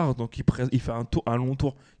départ, donc il fait un long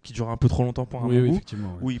tour qui dure un peu trop longtemps pour un Oui, bon oui, bout,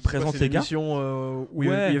 effectivement. Ouais. où il présente les gars. Où il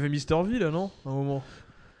y avait Mr. V là, non, à un moment.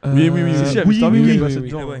 Oui, Si, si, il y a oui, Mr. V oui, qui est oui, passé oui,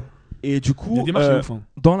 dedans. Ouais. Et du Il y coup, a des marches de ouf. Hein.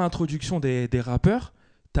 dans l'introduction des rappeurs,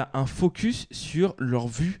 t'as un focus sur leur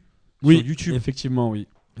vue Oui, sur YouTube. effectivement, oui.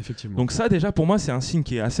 Effectivement. Donc ça déjà pour moi c'est un signe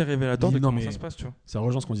qui est assez révélateur Oui, de non, comment mais- ça se passe, tu vois. Ça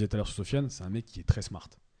rejoint ce qu'on disait tout à l'heure sur Sofiane, c'est un mec qui est très smart.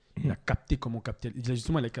 Il a capté comment capter.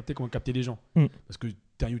 Justement, il a capté comment capter les gens. Parce que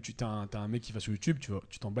t'as un mec qui va sur YouTube,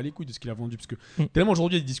 tu t'en bats les couilles de ce qu'il a vendu. Parce que tellement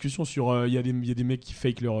aujourd'hui, il y a des discussions sur. Il y a des mecs qui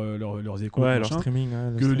fake leurs échos. Ouais, leur machin, streaming.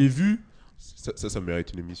 que les vues. Ça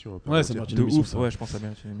mérite une émission. Un peu, Ouais, on ça va mérite dire. une De émission, ouf, ça. ouais, je pense que ça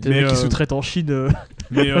mérite une émission. Des Mais, mecs qui sous-traitent en Chine.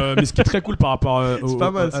 Mais ce qui est très cool par rapport C'est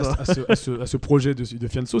pas mal, ça. à ce projet de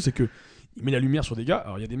Fianso, c'est que il met la lumière sur des gars.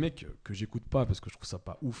 Alors il y a des mecs que j'écoute pas parce que je trouve ça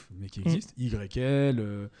pas ouf, mais qui existent.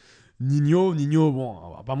 YL, Nino, bon,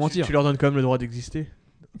 on va pas mentir. Tu leur donnes quand même le droit d'exister.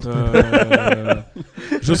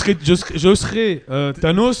 Je serais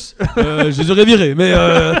Thanos, je les aurais virés, mais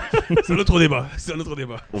c'est un autre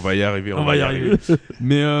débat. On va y arriver. On va y arriver.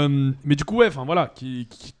 mais du coup, ouais, enfin voilà,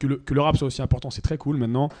 que le rap soit aussi important, c'est très cool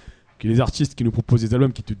maintenant. Que les artistes qui nous proposent des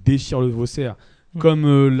albums qui te déchirent le faussaire,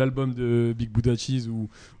 comme l'album de Big Buddha Cheese, ou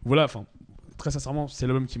voilà, enfin, très sincèrement, c'est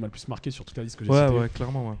l'album qui m'a le plus marqué sur toute la liste que j'ai citée. Ouais,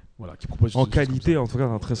 clairement. Ouais. Voilà, qui propose En des choses qualité, comme en tout cas,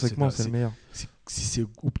 intrinsèquement, C'est- c'est le meilleur. ça. C'est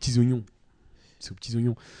aux petits oignons. C'est aux petits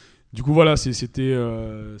oignons. Du coup, voilà, c'était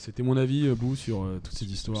mon avis, Bou, sur toutes ces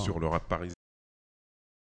histoires. Sur le rap parisien.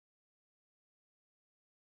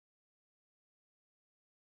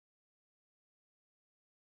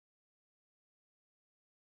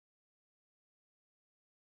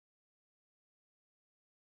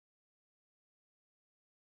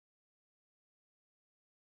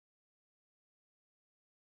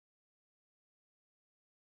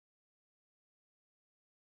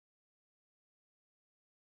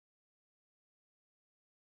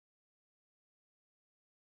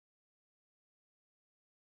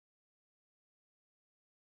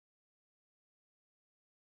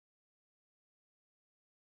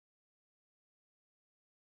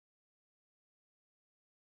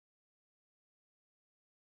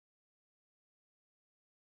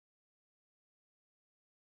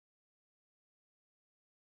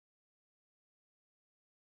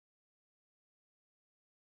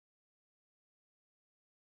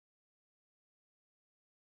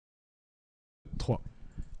 Trois.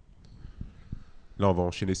 Là, on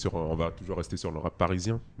va toujours rester sur le rap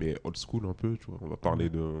parisien, mais old school un peu. Tu vois. On va parler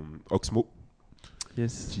de Oxmo,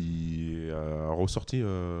 Yes. qui a ressorti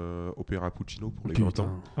Opéra Puccino pour les Putain. 20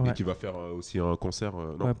 ans, Ouais. et qui va faire aussi un concert.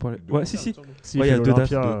 Non, Ouais, pour les- deux ouais, concerts, si. il me semble. Si, Ouais, il y a fait deux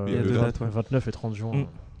dates, l'Olympia, il y a deux dates, ouais. 29 et 30 juin.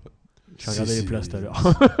 J'ai regardé C'est- les places tout à l'heure.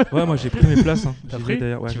 Ouais, moi j'ai pris mes places. Hein. T'as J'y pris vais,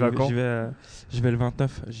 d'ailleurs. Ouais, Tu vas quand j'y vais le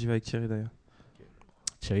 29. J'y vais avec Thierry d'ailleurs.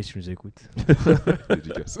 Thierry, si tu nous écoutes.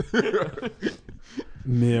 Dédicace.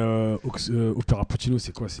 Mais Opéra Puccino,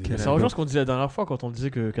 c'est quoi? Quel Ça rejoint ce qu'on disait la dernière fois quand on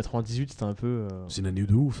disait que 98 c'était un peu C'est une année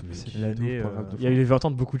de ouf. Mais... C'est l'année. de ouf, pas grave, de Il y a eu les 20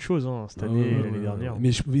 ans de beaucoup de choses cette année et l'année Ouais, dernière.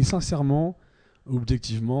 mais sincèrement,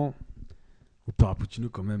 objectivement, Opéra Puccino,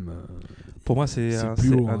 quand même, Pour moi, c'est c'est un, plus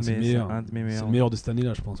c'est haut, un hein, de c'est mes meilleur. un de mes c'est meilleurs. le meilleur de cette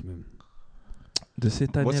année-là, je pense même. De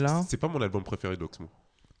cette Moi, année-là. c'est pas mon album préféré d'Oxmo.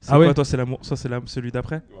 C'est Ah quoi, ouais toi, c'est l'amour. Ça, c'est celui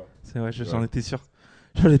d'après. Ouais. C'est vrai, j'en Ouais. étais sûr.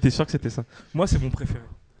 J'en étais sûr que c'était ça. Moi, c'est mon préféré.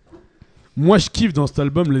 Moi, je kiffe dans cet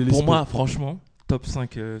album les Pour spots. moi, franchement, top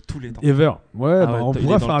 5 tous les temps. Ever. Ouais, Ah bah, ouais, on il est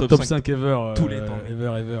pourrait dans faire le un top top 5 5 ever. tous les temps.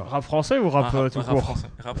 Ever. Rap français ou rap Ah, tout rap court français.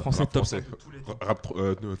 Rap français, Rap top français. 5 de tous les temps. Tout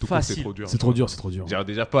court, c'est Facile. trop dur. C'est trop dur, c'est trop dur. J'arrive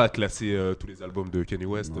déjà pas à classer tous les albums de Kanye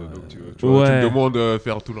West. Ouais. Donc tu vois, tu Ouais. me demandes de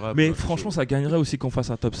faire tout le rap. Mais c'est franchement, chaud. ça gagnerait aussi qu'on fasse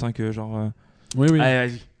un top 5 genre. Oui, oui. Allez,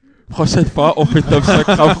 vas-y. Prochaine fois, on fait top 5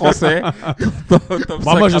 rap français. Top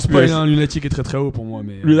Bah, moi, je rap spoil, US. hein, Lunatic est très très haut pour moi.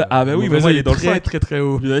 Mais, Ah, bah oui, mais Mauvais moi, il est est dans le très 5. très très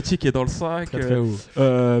haut. Lunatic est dans le 5. Très très haut.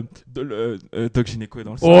 Doc Gynéco est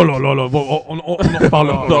dans le 5. Oh là là là, bon, on en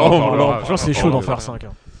reparlera. Non, on en non, reparlera. non. Franchement, c'est chaud d'en faire 5.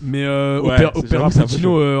 Mais Ouais, Opéra c'est- j'avoue que c'est un peu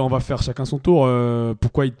Puccino, on va faire chacun son tour.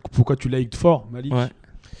 Pourquoi tu likes fort, Malik? Ouais.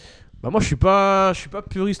 Bah moi je suis pas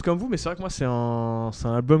puriste comme vous, mais c'est vrai que moi c'est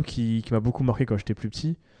un album qui m'a beaucoup marqué quand j'étais plus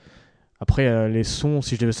petit. Après les sons,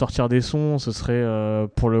 si je devais sortir des sons, ce serait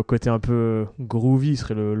pour le côté un peu groovy, ce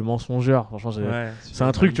serait le mensongeur. Franchement, Ouais, c'est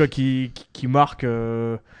un truc tu vois qui marque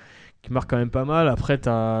quand même pas mal. Après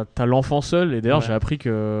t'as l'enfant seul, et d'ailleurs Ouais. j'ai appris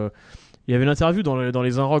que il y avait une interview dans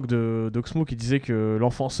les Inrocks d'Oxmo qui disait que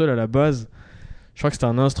l'enfant seul à la base, je crois que c'était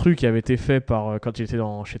un instru qui avait été fait par quand il était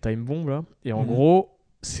chez Time Bomb là, et en Mhm. gros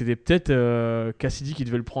c'était peut-être Cassidy qui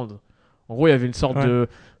devait le prendre. En gros il y avait une sorte Ouais. de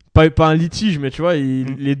pas un litige, mais tu vois,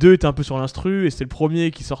 les deux étaient un peu sur l'instru, et c'était le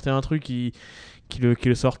premier qui sortait un truc qui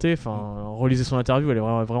le sortait. Enfin, relisez son interview, elle est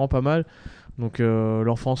vraiment pas mal. Donc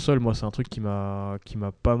l'enfant seul, moi, c'est un truc qui m'a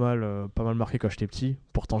pas mal marqué quand j'étais petit.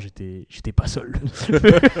 Pourtant, j'étais pas seul.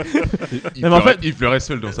 Il pleurait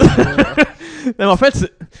seul dans sa non, mais en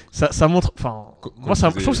fait, ça montre. Enfin, moi, je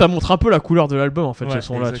trouve que ça montre un peu la couleur de l'album, en fait, ce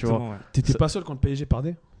son-là, tu vois. Ouais. T'étais pas seul quand le PSG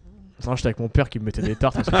perdait? Non, j'étais avec mon père qui me mettait des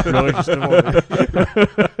tartes parce que je pleurais justement.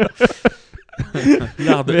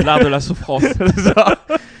 L'art de la souffrance. C'est ça.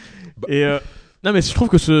 Et non, mais je trouve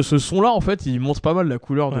que ce son-là, en fait, il montre pas mal la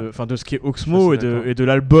couleur de ce qu'est Oxmo et de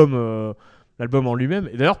l'album, l'album en lui-même.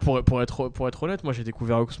 Et d'ailleurs, pour être honnête, moi, j'ai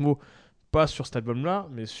découvert Oxmo pas sur cet album-là,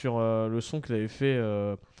 mais sur le son qu'il avait fait.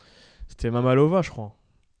 C'était Mamalova, je crois.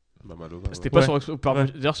 Mamalova. C'était pas sur Oxmo.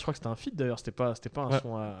 D'ailleurs, je crois que c'était un feat. D'ailleurs, c'était pas un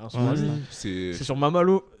son à lui. C'est sur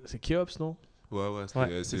Mamalo. C'est Keops, non? Ouais,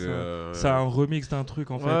 c'est un remix d'un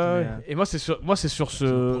truc en fait. Ouais. Et moi, c'est sur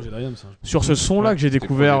ce ce son-là que j'ai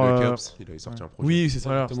découvert. Il avait sorti un projet. Oui, c'est ça.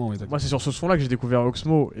 Voilà. Exactement. Moi, c'est sur ce son-là que j'ai découvert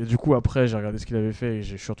Oxmo. Et du coup, après, j'ai regardé ce qu'il avait fait et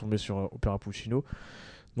je suis retombé sur Opera Puccino.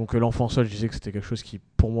 Donc, l'enfant seul, je disais que c'était quelque chose qui,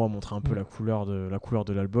 pour moi, montrait un peu la couleur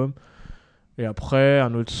de l'album. Et après,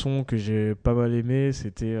 un autre son que j'ai pas mal aimé,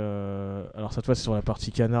 c'était. Alors, cette fois, c'est sur la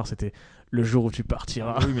partie canard, c'était Le jour où tu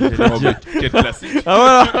partiras. Oui, mais j'allais dire. Quel classique. Ah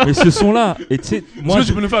voilà. Mais ce son-là, et tu sais, moi.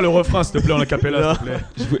 Tu peux nous faire le refrain, s'il te plaît, en acapella,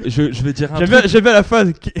 s'il te plaît. Je vais dire un truc. J'aime bien la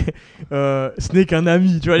phase. Ce n'est qu'un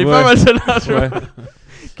ami. Tu vois, elle est pas mal celle-là, tu vois.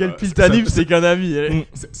 Quel pile t'anime, c'est qu'un ami.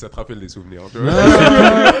 Ça te rappelle des souvenirs.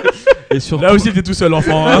 Et surtout, Là aussi, t'es tout seul,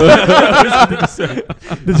 enfant.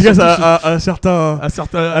 Dédicace à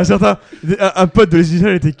un pote de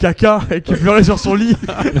l'Israël était caca et qui pleurait sur son lit.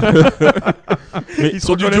 mais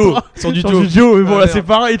Sur du duo. Mais bon, là, c'est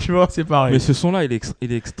pareil, tu vois. C'est pareil. Mais ce son-là, il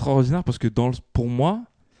est extraordinaire parce que pour moi,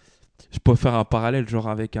 je peux faire un parallèle genre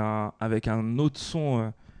avec un autre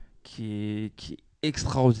son qui est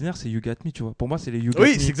extraordinaire, c'est You Got Me, tu vois. Pour moi, c'est les You Got Me.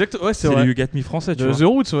 Oui, c'est exactement. Ouais, c'est vrai. les You Got Me français, tu de vois. The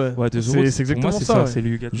Roots, ouais. Ouais, de The Roots. C'est exactement pour moi, c'est ça. c'est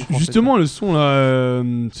les You Got Me français. Justement, le son là,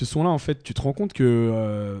 ce son-là, en fait, tu te rends compte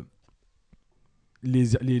que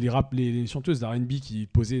les chanteuses d'R&B qui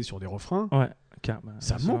posaient sur des refrains, Ouais.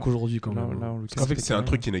 ça manque aujourd'hui quand même. C'est un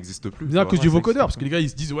truc qui n'existe plus. C'est à cause du vocodeur, parce que les gars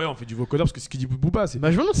ils se disent ouais, on fait du vocodeur parce que ce qu'il dit Booba, c'est.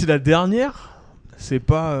 Bah, je me demande si la dernière, c'est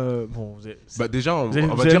pas. Bon, Déjà, on vous allez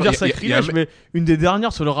va me dire dire. sacrilège, mais une des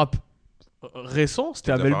dernières sur le rap récent,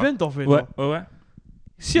 c'était Amel Bent en fait. Ouais.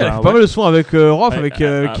 Si, elle a fait pas mal de sons avec Rof, avec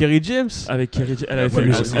Kerry James. Avec Kerry James.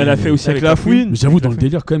 Elle a fait aussi avec La Fouine. Mais j'avoue, dans le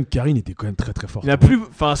délire, quand même, Karine était quand même très très forte. Il y a plus.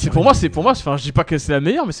 Enfin, pour moi, enfin, je dis pas que c'est la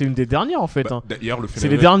meilleure, mais c'est une des dernières en fait. D'ailleurs, c'est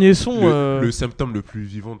les derniers sons. Le symptôme le plus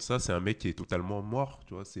vivant de ça, c'est un mec qui est totalement mort,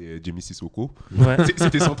 tu vois, c'est Jamie Sissoko. Ouais.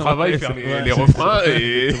 C'était son travail, faire les refrains.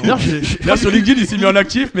 Et Là, sur LinkedIn, il s'est mis en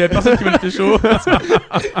actif, mais il y a personne qui va le faire chaud.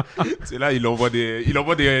 c'est là, il envoie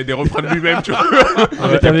des refrains de lui-même, tu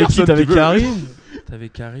vois. T'avais qui? T'avais Karine. T'avais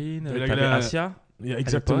Karine, Mais t'avais Asia.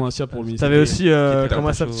 Exactement, Asia pour le ministère. T'avais aussi,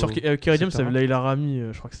 comment ça, peu sur Kerry James, t'avais Laila Rami,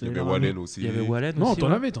 je crois que c'était. Il y avait Wallen aussi. Il y avait Wallen Non, aussi.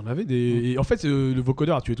 t'en avais des. Et en fait, le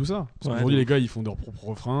vocodeur a tué tout ça. Parce qu'aujourd'hui, les gars, ils font leurs propres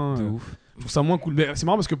refrains. De ouf. Je trouve ça moins cool. Mais c'est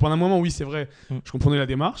marrant parce que pendant un moment, oui, c'est vrai, je comprenais la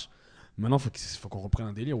démarche. Maintenant, faut qu'on reprenne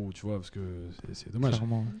un délire où, tu vois, parce que c'est dommage.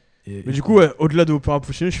 Mais du coup, au-delà de Opera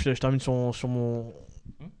Puccino, je termine sur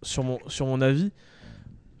mon avis.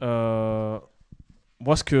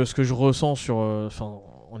 Moi, ce que je ressens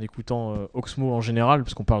en écoutant Oxmo en général,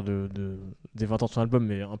 parce qu'on parle des 20 ans de son album,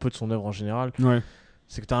 mais un peu de son œuvre en général,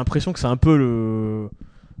 c'est que t'as l'impression que c'est un peu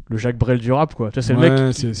le Jacques Brel du rap, quoi. Tu vois, c'est le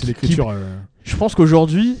mec. C'est l'écriture. Je pense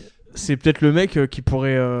qu'aujourd'hui, c'est peut-être le mec qui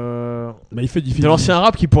pourrait. Il fait de l'ancien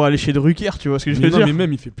rap qui pourrait aller chez Drucker, tu vois ce que je veux dire. Mais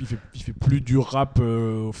même, il fait plus du rap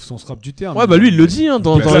au sens rap du terme. Ouais, bah lui, il le dit, hein,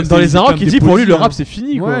 dans les Inrocks, il dit pour lui, le rap, c'est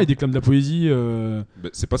fini, quoi. Ouais, il déclame de la poésie.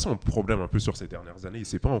 C'est pas ça mon problème un peu sur ces dernières années. Il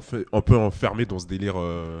s'est pas un peu enfermé dans ce délire.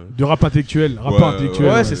 De rap intellectuel.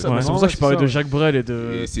 Ouais, c'est ça. C'est pour ça que je parlais de Jacques Brel et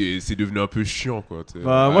de. Et c'est devenu un peu chiant, quoi.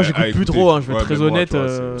 Bah, moi, j'écoute plus trop, je vais être très honnête.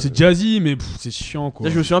 C'est jazzy, mais c'est chiant, quoi.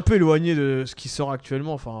 Là, je me suis un peu éloigné de ce qui sort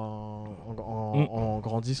actuellement, enfin. En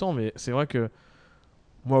grandissant, mais c'est vrai que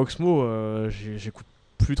moi Oxmo j'écoute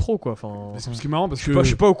plus trop, quoi. Enfin, c'est ce qui est marrant parce que je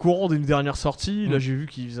suis pas au courant d'une dernière sortie. Là, j'ai vu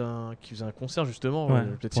qu'il faisait un concert justement,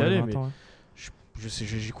 peut-être y aller, mais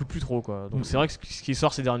j'écoute plus trop, quoi. Donc c'est vrai que ce qui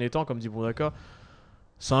sort ces derniers temps, comme dit Bondaka,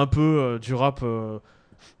 c'est un peu du rap.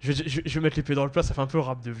 Je vais mettre les pieds dans le plat, ça fait un peu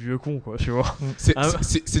rap de vieux con, quoi, tu vois.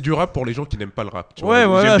 C'est du rap pour les gens qui n'aiment pas le rap, tu ouais,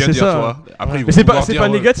 vois. voilà, c'est ça. Après, mais c'est pas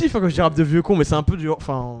négatif, hein, quand je dis rap de vieux con, mais c'est un peu du.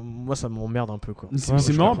 Enfin, moi ça m'emmerde un peu, quoi.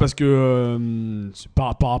 C'est marrant parce que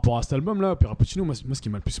par rapport à cet album-là, Opera Puccino, moi ce qui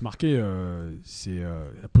m'a le plus marqué, c'est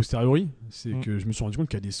a posteriori, c'est que je me suis rendu compte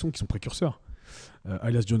qu'il y a des sons qui sont précurseurs.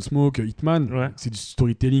 alias John Smoke, Hitman. Ouais. C'est du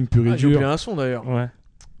storytelling pur et J'ai oublié dur. un son d'ailleurs. Ouais.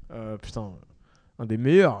 Putain, un des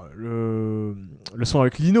meilleurs. Le son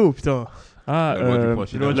avec Lino, putain. Ah, La loi du point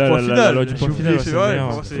final. La loi du point final. La loi du point J'ai final, oublié, c'est c'est le vrai, meilleur,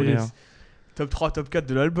 pour c'est moi, le meilleur. Top 3, top 4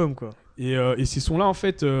 de l'album, quoi. Et ces sons-là, en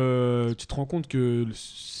fait, tu te rends compte que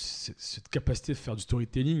cette capacité de faire du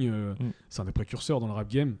storytelling, c'est un des précurseurs dans le rap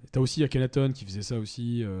game. T'as aussi Akhenaton qui faisait ça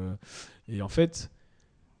aussi. Et en fait,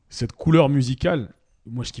 cette couleur musicale,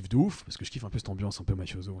 moi je kiffe de ouf, parce que je kiffe un peu cette ambiance un peu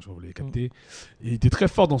mafioso, je vous l'avez capté. Et il était très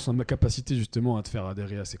fort dans sa capacité justement à te faire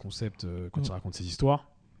adhérer à ses concepts quand il raconte ses histoires.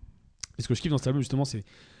 Et ce que je kiffe dans cet album, justement, c'est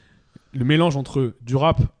le mélange entre du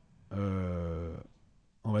rap,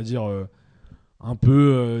 on va dire... un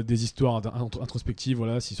peu des histoires introspectives,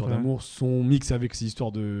 voilà, ces histoires d'amour, son mix avec ces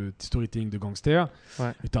histoires de storytelling de gangsters.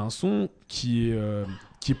 Ouais. Et t'as un son qui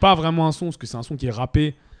est pas vraiment un son, parce que c'est un son qui est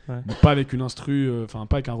rappé, Ouais. mais pas avec une instru, enfin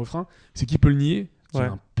pas avec un refrain. C'est qui peut le nier, qui Ouais. est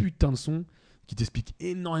un putain de son qui t'explique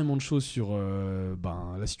énormément de choses sur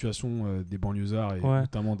la situation des banlieusards et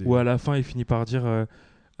notamment des. Ou à la fin, il finit par dire.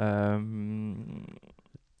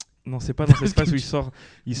 Non, c'est pas dans cet espace où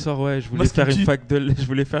il sort, ouais, je voulais faire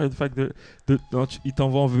une fac de, non, il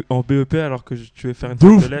t'envoie en BEP alors que tu veux faire une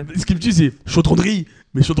fac de lettres. Ce qui me tue, c'est chaudronnerie.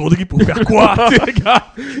 Mais chaudronnerie pour faire quoi?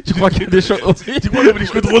 Gars, Tu crois qu'il y a des chaudronneries? Tu crois qu'on fait des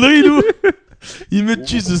chaudronneries, nous? Il me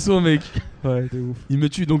tue ce son, mec. Ouais, de ouf. Il me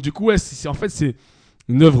tue. Donc, du coup, ouais, en fait, c'est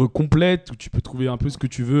une œuvre complète où tu peux trouver un peu ce que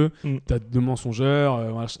tu veux. T'as de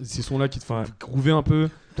mensongeurs, voilà, ces sons-là qui te font groover un peu.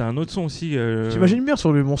 T'as un autre son aussi. T'imagines bien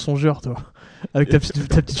sur le mensongeur, toi, avec ta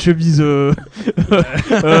petite chemise. Dans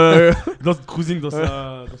cruising dans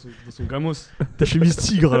son gamos. Ta chemise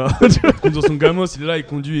tigre, là. Dans son gamos, il est là, il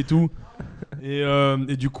conduit et tout.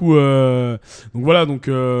 Et du coup, donc voilà, donc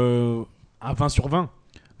à 20 sur 20.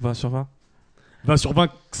 20 sur 20. 20 sur 20,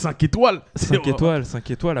 5 étoiles. 5 étoiles, 5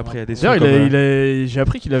 étoiles. Après, il y a des sons. D'ailleurs, j'ai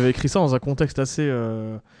appris qu'il avait écrit ça dans un contexte assez.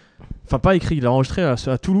 Enfin, pas écrit, il a enregistré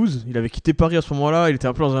à Toulouse. Il avait quitté Paris à ce moment-là. Il était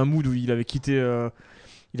un peu dans un mood où il avait quitté le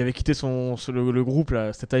groupe,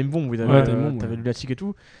 là, c'était Time Bomb, où il avait, t'avais Lunatic et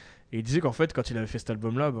tout. Et il disait qu'en fait, quand il avait fait cet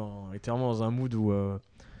album-là, il était vraiment dans un mood où.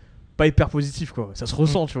 Pas hyper positif, quoi. Ça se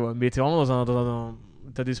ressent, tu vois. Mais il était vraiment dans un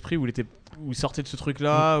état d'esprit où il sortait de ce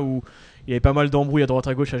truc-là, où il y avait pas mal d'embrouilles à droite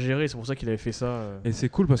à gauche à gérer. C'est pour ça qu'il avait fait ça. Et c'est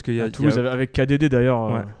cool parce qu'il y a. Toulouse, avec KDD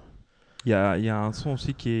d'ailleurs. Ouais. Il y a un son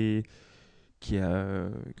aussi qui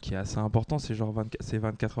est assez important, c'est genre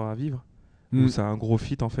 24 heures à vivre. Où c'est un gros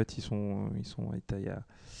feat en fait. Il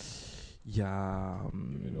y a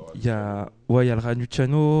le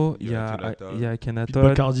Ranucciano, il y a Akhenaton,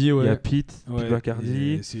 Bacardi, il y a Pete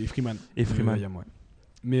Bacardi, c'est Freeman. Freeman.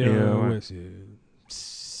 Mais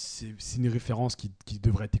c'est une référence qui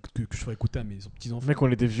devrait être que je ferais écouter à mes petits-enfants. Mec,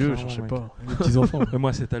 on était vieux, je sais pas. Mes petits-enfants.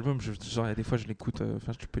 Moi, cet album, genre, il y a des fois, je l'écoute,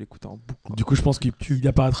 tu peux l'écouter en boucle. Du coup, je pense qu'il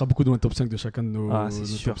apparaîtra beaucoup dans le top 5 de chacun de nos, c'est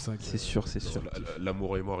sûr, top 5. C'est sûr.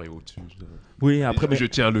 L'amour est mort et au-dessus. Oui, après. Je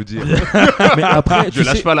tiens à le dire. Mais après, je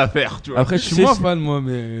lâche pas l'affaire, tu vois. Après, je suis moins fan, moi,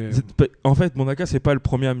 mais. En fait, Monaka, c'est pas le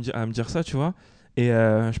premier à me dire ça, tu vois. Et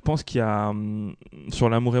je pense qu'il y a. Sur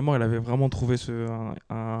l'amour est mort, il avait vraiment trouvé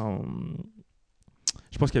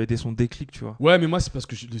je pense qu'il y avait des sons déclic, tu vois. Ouais, mais moi, c'est parce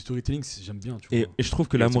que le storytelling, j'aime bien, tu vois. Et je trouve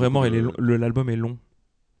que l'amour est mort, l'album est long.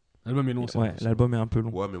 L'album est long, c'est vrai. L'album est un peu long.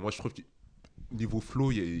 Ouais, mais moi, je trouve que niveau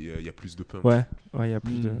flow, il y a plus de punch. Ouais, il y a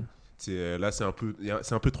plus de. Là, c'est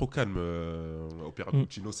un peu trop calme. Opéra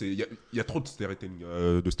Puccino, il y a trop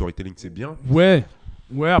de storytelling, c'est bien. Ouais,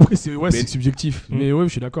 après c'est subjectif. Mais ouais, je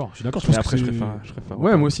suis d'accord. Je préfère.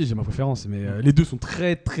 Ouais, moi aussi j'ai ma préférence. Mais les deux sont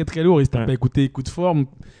très très très lourds. Et si t'as pas écouté Coup de forme,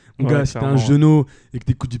 mon gars, si t'es un genou et que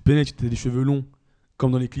t'écoutes du Penney, tu as des cheveux longs,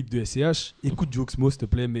 comme dans les clips de SCH, écoute du Oxmo, s'il te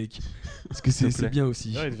plaît, mec. Parce que c'est bien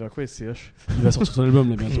aussi. Ouais, il devient quoi SCH? Il va sortir son album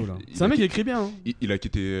là bientôt. Là. C'est un mec qui écrit bien. Hein. Il a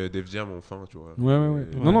quitté Def Jam enfin, tu vois. Ouais.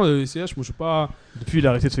 Non, SCH, moi je suis pas. Depuis, il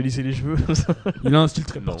a arrêté de se lisser les cheveux. Il a un style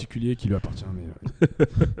très particulier qui lui appartient. Mais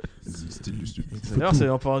style du style. D'ailleurs, c'est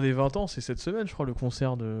en parlant des 20 ans, c'est cette semaine, je crois, le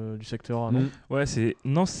concert du secteur A, non? Ouais, c'est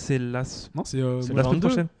la semaine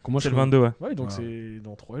prochaine. C'est le 22, ouais. Ouais, donc c'est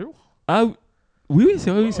dans 3 jours. Ah oui,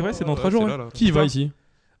 c'est vrai, c'est dans 3 jours. Qui va ici?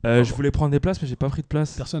 Je voulais prendre des places, mais j'ai pas pris de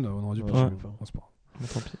place. Personne, on aurait dû Ouais.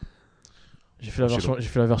 Tant pis. J'ai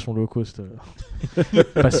fait la version low cost.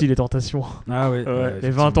 Facile et tentation. Ah ouais. Les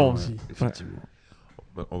 20 ans aussi. Effectivement.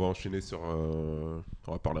 On va enchaîner sur.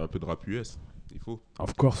 On va parler un peu de rap US. Il faut.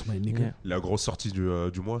 Of course, my nigga. Yeah. La grosse sortie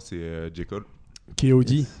du mois, c'est J. Cole.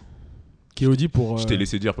 KOD. KOD pour. Je t'ai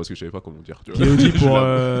laissé dire parce que je savais pas comment dire. Tu vois. KOD pour.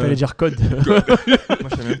 T'allais dire code. Moi,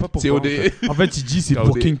 je savais même pas pourquoi. COD. En fait, il dit c'est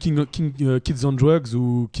pour King Kids on Drugs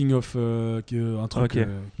ou King of un truc. Okay.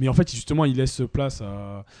 Mais en fait, justement, il laisse place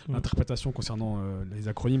à l'interprétation concernant les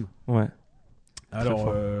acronymes. Ouais.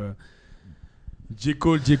 Alors, J.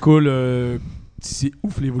 Cole, c'est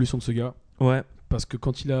ouf l'évolution de ce gars. Ouais. Parce que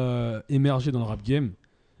quand il a émergé dans le rap game,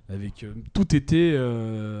 avec tout était,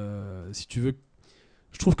 si tu veux,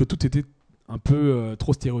 je trouve que tout était un peu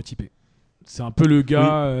trop stéréotypé. C'est un peu le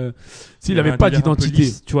gars, il n'avait pas d'identité.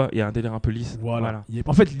 Tu vois, il y a un délire un peu lisse. Voilà.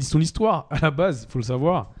 En fait, son histoire, à la base, il faut le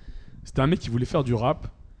savoir, c'était un mec qui voulait faire du rap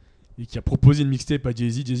et qui a proposé une mixtape à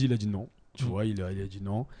Jay-Z. Jay-Z, il a dit non. Tu vois, il a dit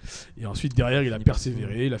non. Et ensuite, derrière, il a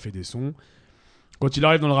persévéré, il a fait des sons. Quand il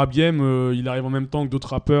arrive dans le rap game, il arrive en même temps que d'autres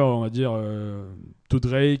rappeurs, on va dire,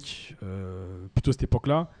 Drake, plutôt cette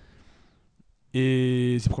époque-là.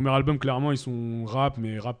 Et ses premiers albums, clairement, ils sont rap,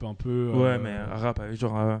 mais rap un peu... Ouais, mais rap avec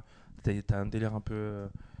genre... t'as un délire un peu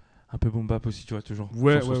boom bap aussi, tu vois, toujours.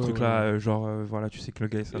 Ouais, sur ce truc-là, voilà, tu sais que le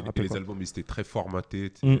gars, ça rappelle. Et les albums, ils étaient très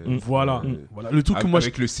formatés. Voilà. Le truc que moi...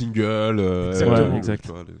 Avec le single.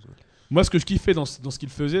 Exactement. Exact. Moi, ce que je kiffais dans ce qu'il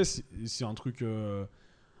faisait, c'est un truc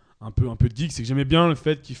un peu de geek, c'est que j'aimais bien le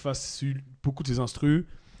fait qu'il fasse beaucoup de ses instrus.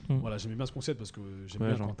 Voilà, j'aimais bien ce concept parce que j'aime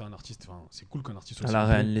bien quand t'as un artiste, c'est cool qu'un artiste soit à la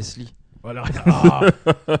Ryan Leslie. Voilà,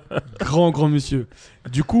 grand monsieur.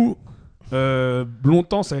 Du coup,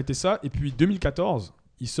 longtemps ça a été ça, et puis 2014,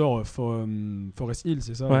 il sort Forest Hill,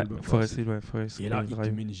 c'est ça? Ouais, Forest Hill, et là, il te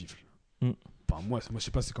met une gifle. Enfin, moi, je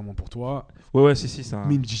sais pas c'est comment pour toi. Ouais, si, c'est un.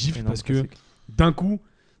 Mais une gifle parce que d'un coup,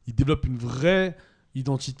 il développe une vraie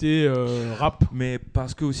identité rap. Mais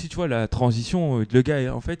parce que aussi, tu vois, la transition, le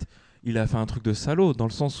gars, en fait, il a fait un truc de salaud dans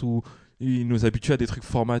le sens où il nous habitue à des trucs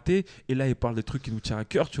formatés et là il parle des trucs qui nous tiennent à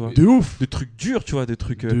cœur, tu vois. De ouf. Des trucs durs, tu vois, des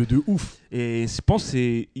trucs de ouf. Et je pense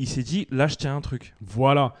il s'est dit là je tiens un truc.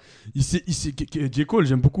 Voilà. J. Cole,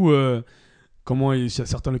 j'aime beaucoup comment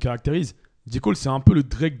certains le caractérisent. J. Cole, c'est un peu le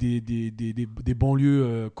Drake des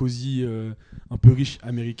banlieues cosy un peu riches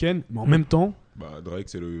américaines, mais en même temps Drake,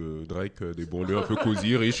 c'est le Drake des banlieues un peu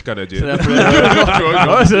cosy, riches canadiennes.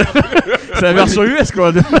 C'est la version US,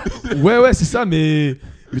 quoi. Ouais, c'est ça, mais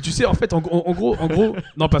tu sais, en fait, en gros,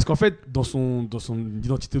 non, parce qu'en fait, dans son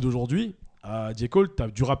identité d'aujourd'hui, à J. Cole, t'as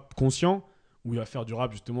du rap conscient, où il va faire du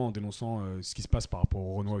rap justement en dénonçant ce qui se passe par rapport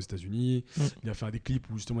au Renoir aux États-Unis. Il a fait des clips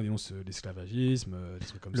où justement il dénonce l'esclavagisme, des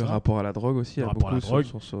trucs comme ça. Le rapport à la drogue aussi. Le rapport à la drogue,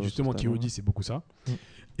 justement, K.O.D. c'est beaucoup ça.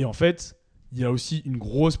 Et en fait, il y a aussi une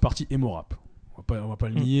grosse partie emo rap. On va pas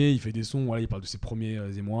le nier, il fait des sons, voilà, il parle de ses premiers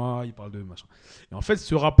émois, il parle de machin. Et en fait,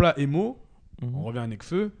 ce rap-là, emo, on revient à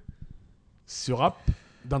Nekfeu, ce rap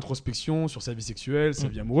d'introspection sur sa vie sexuelle, sa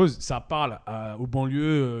vie amoureuse, ça parle aux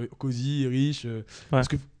banlieues cosy, riches, parce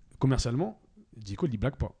que commercialement, J. Cole, il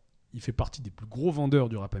blague pas. Il fait partie des plus gros vendeurs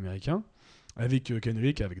du rap américain, avec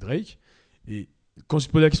Kendrick, avec Drake. Et quand je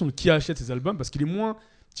te pose la question de qui achète ses albums, parce qu'il est moins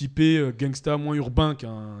typé gangsta, moins urbain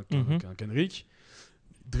qu'un Kendrick.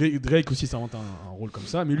 Drake aussi s'invente un rôle comme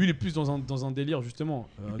ça, mais lui il est plus dans un délire justement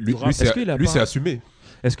lui, du rap. lui c'est assumé.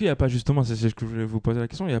 Est-ce qu'il n'y a pas justement, c'est ce que je voulais vous poser la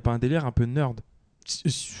question, il n'y a pas un délire un peu nerd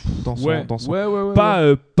dans son, ouais.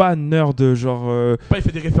 Pas nerd genre pas il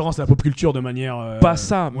fait des références à la pop culture de manière pas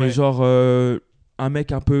ça, mais genre un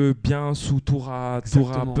mec un peu bien sous tout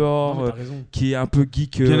rapport, qui est un peu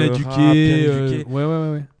geek, bien éduqué.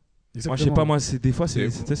 Ouais. Moi, je sais pas, des fois, c'est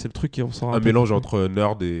le truc qui ressort un mélange entre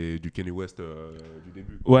nerd et du Kanye West du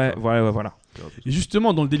début. Ouais, voilà. Et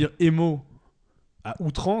justement, dans le délire emo, à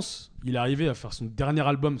outrance, il est arrivé à faire son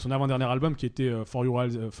avant-dernier album qui était For Your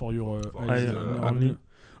Eyes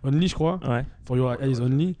Only, je crois. Ouais. For Your Eyes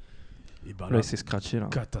Only. Et ben là, il s'est scratché là.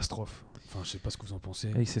 Catastrophe. Enfin, je sais pas ce que vous en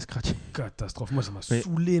pensez. Il s'est scratché. Catastrophe. Moi, ça m'a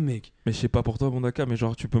saoulé, mec. Mais je sais pas pour toi, Bondaka, mais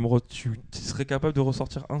genre, tu serais capable de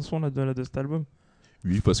ressortir un son là de cet album?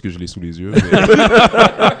 Oui, parce que je l'ai sous les yeux.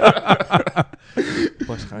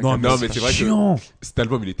 Non, mais c'est vrai que cet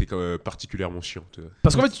album, il était particulièrement chiant.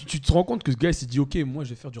 Parce qu'en fait, tu te rends compte que ce gars, il s'est dit, ok, moi, je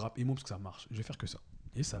vais faire du rap emo parce que ça marche. Je vais faire que ça.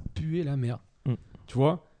 Et ça puait la merde. Tu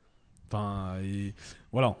vois? Enfin, et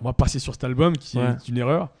voilà, on va passer sur cet album qui est une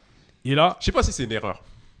erreur. Et là, je sais pas si c'est une erreur.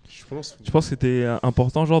 Je pense que c'était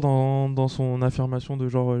important, genre, dans son affirmation de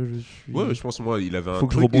genre. Ouais, je pense, moi, il avait un truc. Faut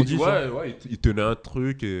que je rebondisse. Ouais, il tenait un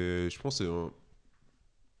truc et je pense.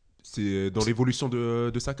 C'est dans l'évolution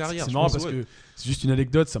de sa carrière. C'est marrant parce que c'est juste une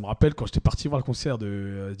anecdote, ça me rappelle quand j'étais parti voir le concert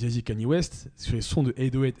de Jay-Z et Kanye West sur les sons de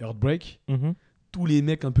 808 Heartbreak. Tous les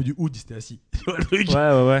mecs un peu du hood, ils étaient assis.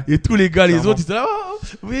 Ouais. Et tous les gars, les autres, ils étaient là. Oh,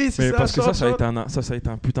 oui, c'est ça. Parce que ça a été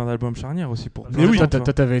un putain d'album charnière aussi pour. Mais oui, toi,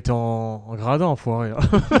 t'avais été en gradin, enfoiré.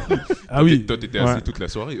 Ah oui. Toi, t'étais assis toute la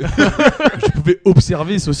soirée. Je pouvais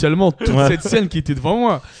observer socialement toute cette scène qui était devant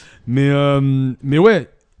moi. Mais ouais.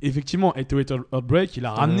 Effectivement, 808 Heartbreak, il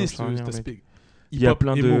a ramené cet aspect. Il y a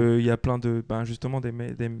plein de justement des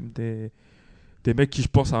mecs qui, je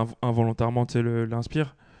pense, involontairement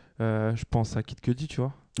l'inspirent. Je pense à Kid Cudi, tu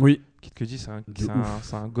vois. Oui, Kid Cudi, c'est un, De c'est un- ouf.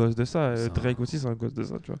 c'est un gosse de ça. C'est Drake aussi, c'est un gosse de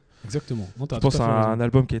ça, tu vois. exactement. Non, t'as Je tout pense à que c'est fait raison. un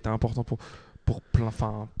album qui a été important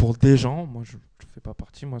pour des gens. Moi, je fais pas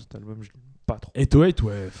partie. Moi, cet album, je l'aime pas trop. 808,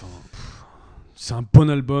 ouais. C'est un bon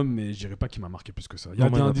album, mais je dirais pas qu'il m'a marqué plus que ça. Il y a Non,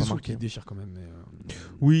 moi, il m'a des pas sons marqué. qui déchirent quand même. Mais,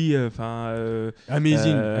 Oui,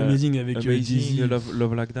 Amazing avec Amazing, Jay-Z.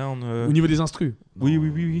 Love Lockdown. Au niveau des instrus. Oui, Non, oui,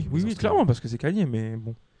 oui, oui, les oui, instrus. clairement, parce que c'est Kanye, mais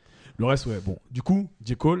bon. Le reste, ouais. Bon, du coup,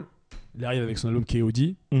 J. Cole, il arrive avec son album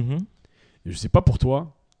KOD. Mhm. Et je sais pas pour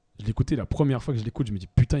toi, je l'écoutais la première fois que je l'écoute, je me dis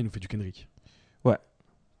putain, il nous fait du Kendrick. Ouais.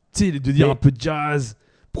 Tu sais, de dire Mais- un peu de jazz.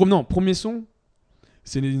 Non, premier son,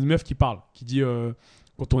 c'est une meuf qui parle, qui dit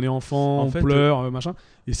quand on est enfant, En on fait, pleure, machin.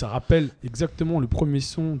 Et ça rappelle exactement le premier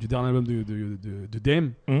son du dernier album de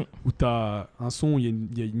Dame, où t'as un son,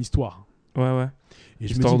 il y a une histoire. Ouais, ouais. Et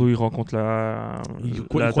je me Histoire dis, d'où il rencontre la il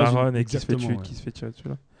daronne croise et qui se fait exactement, tuer, ouais. qui se fait tirer dessus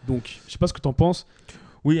là. donc, je sais pas ce que t'en penses.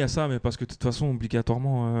 Oui, il y a ça, mais parce que de toute façon,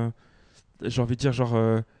 obligatoirement, j'ai envie de dire, genre,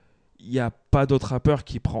 il n'y a pas d'autre rappeur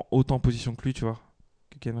qui prend autant position que lui, tu vois,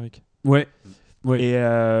 que Kendrick. Ouais. Ouais.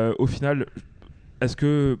 Et au final, est-ce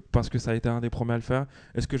que, parce que ça a été un des premiers à le faire,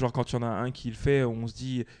 est-ce que, genre, quand il y en a un qui le fait, on se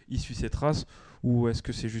dit, il suit ses traces, ou est-ce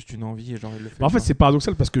que c'est juste une envie et genre, il le fait Bah, en fait, tu vois c'est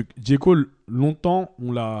paradoxal parce que J. Cole, longtemps,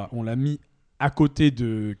 on l'a mis à côté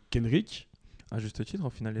de Kendrick. À juste titre, au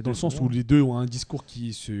final, les Dans deux le sens sont où bons. les deux ont un discours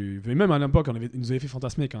qui se. Même à l'époque, ils nous avaient fait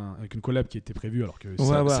fantasmer avec une collab qui était prévue, alors que Ouais, C'est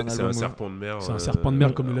ouais, c'est un un album, serpent de mer. c'est un serpent de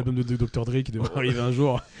mer comme l'album de Dr. Dre qui devrait arriver un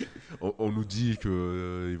jour. On nous dit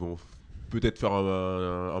qu'ils vont peut-être faire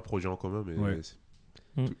un projet en commun, mais Ouais. c'est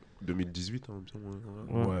Mm. 2018, hein, il me semble,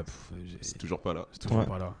 ouais. Ouais. C'est toujours pas là. C'est toujours Ouais.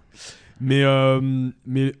 pas là. Mais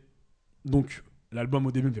donc, l'album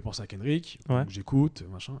au début me fait penser à Kendrick. Ouais. Donc, j'écoute,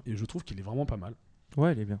 machin, et je trouve qu'il est vraiment pas mal.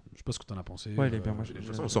 Ouais, il est bien. Je sais pas ce que t'en as pensé. Ouais, il est bien, moi, De toute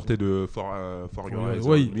façon, on sortait de For Your Eyes,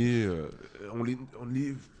 ouais. mais on les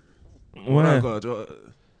Ouais. voilà, quoi, tu vois,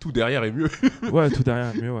 tout derrière est mieux. Ouais, tout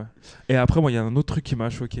derrière, mieux, ouais. Et après, moi, il y a un autre truc qui m'a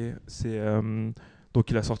choqué. C'est. Donc,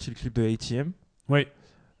 il a sorti le clip de ATM. Ouais.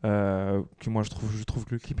 Que moi, je trouve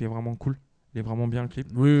que le clip est vraiment cool. Il est vraiment bien, le clip.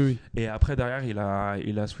 Oui. Et après, derrière, il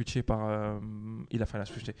a switché par. Il a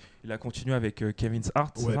switché. Il a continué avec Kevin's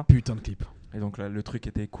Art, c'est Ouais, ça. putain de clip. Et donc, là, le truc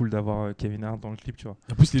était cool d'avoir Kevin Hart dans le clip, tu vois.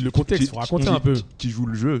 En plus, le contexte, faut raconter un peu. Qui joue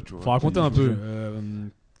le jeu, tu vois. Faut raconter Qui un joue le peu.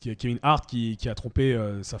 jeu. Il y a Kevin Hart qui a trompé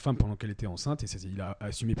sa femme pendant qu'elle était enceinte et il a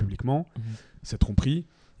assumé publiquement cette tromperie.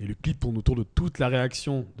 Et le clip tourne autour de toute la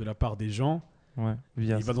réaction de la part des gens. Ouais,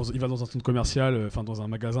 via. Il va dans un centre commercial, dans un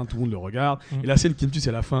magasin, tout le monde le regarde. Mm. Et la scène qui me tue,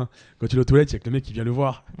 c'est la fin. Quand il est aux toilettes, il y a que le mec qui vient le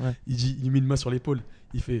voir. Ouais. Il lui met une main sur l'épaule.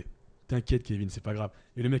 Il fait t'inquiète, Kevin, c'est pas grave.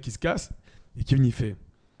 Et le mec, il se casse. Et Kevin, il fait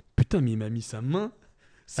putain, mais il m'a mis sa main.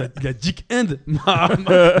 Il a dick hand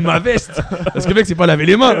ma veste. Parce que le mec, c'est pas laver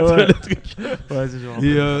les mains. Ouais. Le truc. Ouais, c'est genre.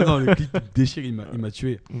 Et non, le clip déchire, il m'a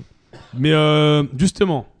tué. Mm. Mais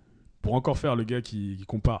justement, pour encore faire le gars qui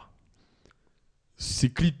compare, ces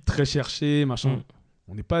clips très cherchés, machin, Mm.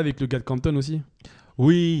 on n'est pas avec le gars de Canton aussi?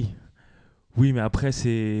 Oui. Oui, mais après,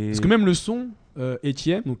 c'est. Parce que même le son,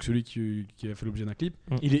 ATM, donc celui qui a fait l'objet d'un clip,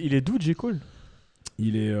 Il est d'où, J. Cole?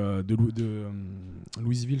 il est de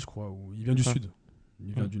Louisville, je crois. Il vient du Ah. sud.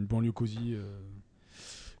 Il vient Mm. d'une banlieue cosy.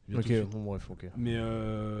 il vient tout Ok, de suite. bon, bref, ok. Mais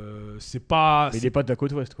c'est pas. Mais il est pas de la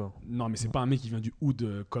côte ouest, quoi. Non, mais c'est pas un mec qui vient du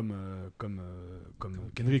hood comme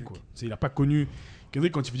Kendrick, quoi. Il a pas connu.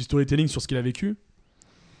 Kendrick, quand il fait du storytelling sur ce qu'il a vécu,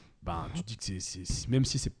 ben, tu te dis que même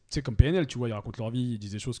si c'est comme PNL, tu vois, ils racontent leur vie, ils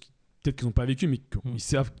disent des choses peut-être qu'ils n'ont pas vécu, mais qu'ils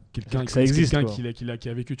savent Que quelqu'un ça existe, quoi. qui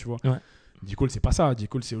a vécu, tu vois. Ouais. J. Cole, c'est pas ça. J.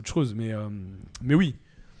 Cole, c'est autre chose. Mais oui,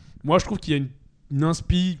 moi, je trouve qu'il y a une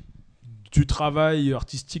inspi du travail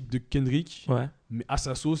artistique de Kendrick, Ouais. mais à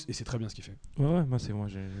sa sauce, et c'est très bien ce qu'il fait. Ouais, moi, c'est moi.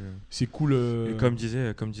 C'est cool. Et comme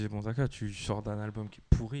disait Bonzaka, tu sors d'un album qui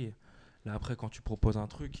est pourri. Là, après, quand tu proposes un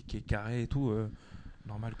truc qui est carré et tout,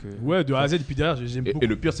 normal que. Ouais, de A à Z, et puis derrière, j'aime beaucoup. Et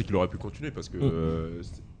le pire, c'est qu'il aurait pu continuer parce que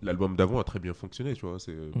l'album d'avant a très bien fonctionné, tu vois.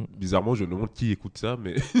 Bizarrement, je me demande qui écoute ça,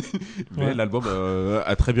 mais Ouais. l'album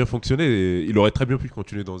a très bien fonctionné et il aurait très bien pu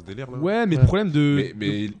continuer dans ce délire-là. Ouais, mais Ouais. le problème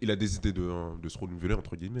Mais il a décidé de se renouveler,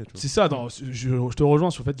 entre guillemets. Tu vois. c'est ça, je te rejoins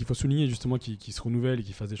sur le fait qu'il faut souligner justement qu'il se renouvelle et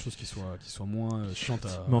qu'il fasse des choses qui soient moins chiantes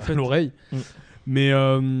Mais en à fait- l'oreille. Mm.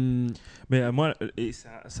 Mais moi, et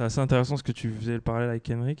c'est assez intéressant ce que tu faisais le parallèle avec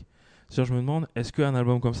Kendrick. C'est-à-dire, je me demande, est-ce qu'un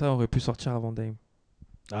album comme ça aurait pu sortir avant Dame?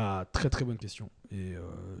 très très bonne question. Et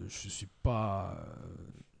je suis pas.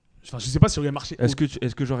 Enfin, je sais pas si ça aurait marché. Est-ce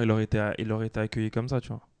que genre, il aurait été accueilli comme ça, tu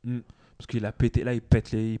vois? Mm. Parce qu'il a pété, là, il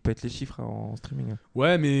pète les chiffres en streaming.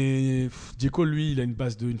 Ouais, mais J. Cole, lui, il a une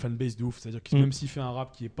fanbase de ouf. C'est-à-dire que même s'il fait un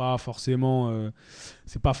rap qui est pas forcément.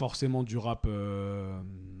 C'est pas forcément du rap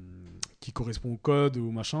qui correspond au code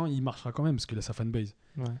ou machin, il marchera quand même parce qu'il a sa fanbase.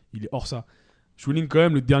 Ouais. Il est hors ça. Je souligne quand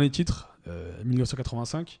même le dernier titre,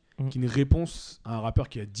 1985, qui est une réponse à un rappeur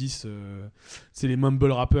qui a 10. C'est les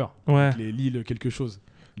mumble rappeurs, Ouais. les Lil quelque chose.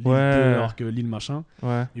 Lil Ouais. alors que Lil machin.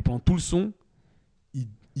 Ouais. Et pendant tout le son,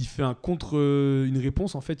 il fait une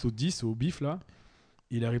réponse en fait au 10, au bif là.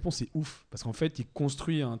 Et la réponse est ouf. Parce qu'en fait, il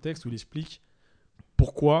construit un texte où il explique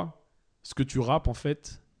pourquoi ce que tu rappes en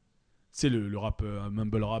fait, c'est le rap,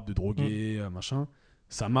 mumble rap de drogué, machin,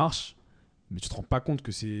 ça marche. Mais tu te rends pas compte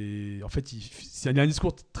que c'est. En fait, il y a un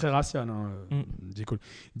discours très racial. J. Cole.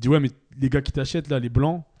 Il dit ouais, mais les gars qui t'achètent là, les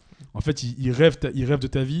blancs, en fait, ils rêvent de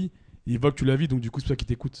ta vie, ils voient que tu la vis, donc du coup, c'est pour ça qu'ils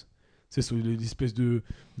t'écoutent. C'est l'espèce de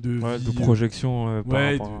vie, projection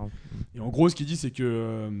par rapport Et en gros, ce qu'il dit, c'est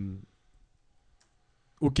que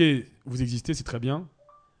ok, vous existez, c'est très bien,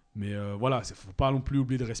 mais voilà, faut pas non plus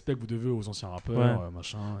oublier le respect que vous devez aux anciens rappeurs,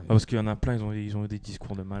 machin. parce qu'il y en a plein, ils ont eu des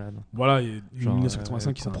discours de malades. Voilà, et Genre,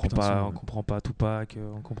 1985 qui on comprend pas Tupac,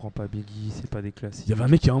 on comprend pas Biggie, c'est pas des classiques. Il y avait un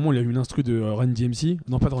mec qui à un moment il a eu une instru de Run DMC,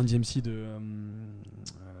 non pas de Run DMC, de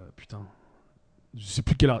putain, je sais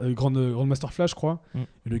plus quel Grand Master Flash je crois.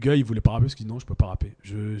 Et le gars il voulait pas rapper parce qu'il dit non, je peux pas rapper,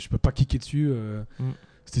 je peux pas kicker dessus.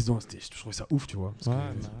 Je trouvais ça ouf, tu vois.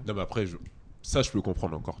 Non mais après ça je peux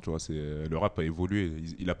comprendre encore, tu vois, le rap a évolué,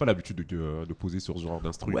 il a pas l'habitude de poser sur ce genre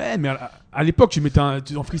d'instru. Ouais, mais à l'époque tu mettais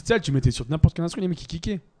en freestyle, tu mettais sur n'importe quel instru les mecs qui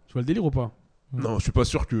kickaient. Tu vois le délire ou pas? Non, je suis pas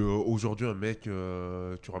sûr qu'aujourd'hui un mec,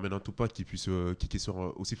 tu ramènes un Tupac qui puisse kicker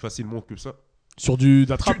sur aussi facilement que ça. Sur de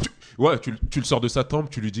la trappe. Tu le sors de sa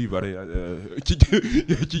tempe, tu lui dis, allez,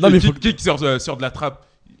 kick sur de la trappe.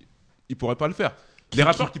 Il pourrait pas le faire. Les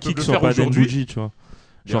rappeurs qui peuvent le faire aujourd'hui, tu vois.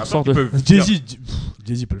 Genre sort de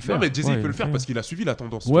Jay-Z peut le faire. Non mais Jay-Z peut le faire parce qu'il a suivi la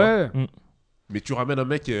tendance. Ouais. Mais tu ramènes un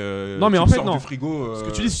mec non mais en fait du frigo. Ce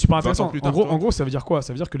que tu dis c'est super intéressant. En gros ça veut dire quoi?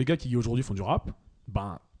 Ça veut dire que les gars qui aujourd'hui font du rap,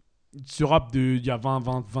 ben ce rap il y a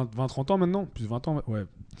 20 30 ans maintenant, plus de 20 ans, ouais.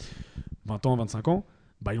 20 ans, 25 ans,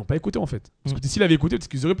 bah ils l'ont pas écouté en fait. Parce que s'ils l'avaient écouté, parce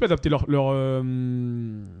qu'ils auraient pu adapter leur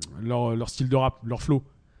style de rap, leur flow.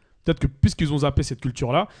 Peut-être que puisqu'ils ont zappé cette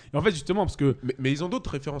culture-là, et en fait justement parce que... Mais ils ont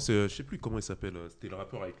d'autres références, je sais plus comment il s'appelle, c'était le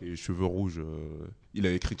rappeur avec les cheveux rouges, il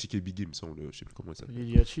avait critiqué Biggie, me semble, je sais plus comment il s'appelle.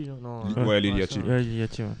 Liliachi, non Liliachi.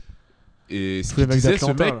 Liliachi, ouais. Et ce qu'il disait,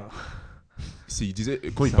 ce mec, il disait,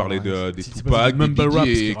 quand il parlait des Tupac, des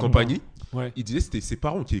Biggie et compagnie, il disait c'était ses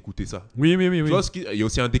parents qui écoutaient ça. Oui. Tu vois, il y a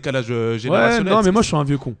aussi un décalage générationnel. Ouais, non mais moi je suis un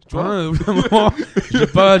vieux con. Tu vois, je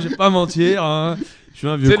vais pas mentir, hein. Je suis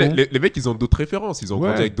un vieux con. Les mecs, ils ont d'autres références. Ils ont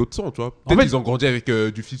grandi avec d'autres sons, tu vois. Peut-être ils ont grandi avec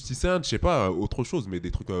du 50 Cent, je sais pas, autre chose, mais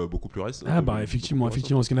des trucs beaucoup plus récents. Ah bah effectivement. Parce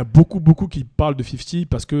qu'il y en a beaucoup qui parlent de 50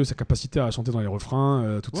 parce que sa capacité à chanter dans les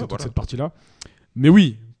refrains, toute cette partie-là. Mais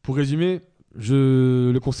oui, pour résumer, je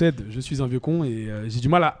le concède, je suis un vieux con et j'ai du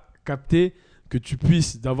mal à capter que tu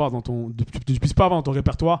puisses pas avoir dans ton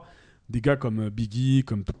répertoire des gars comme Biggie,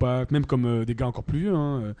 comme Tupac, même comme des gars encore plus vieux.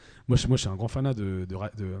 Hein. Moi, je suis un grand fanat de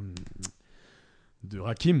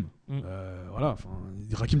Rakim. Voilà,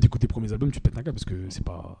 Rakim, t'écoutes tes premiers albums, tu pètes un câble parce que c'est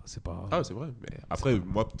pas Ah c'est vrai, mais après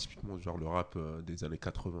moi typiquement genre le rap des années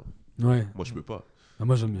 80. Ouais. Moi je peux pas. Ah,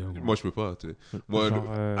 moi j'aime bien. Moi je peux pas. Moi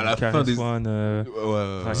genre, à la fin des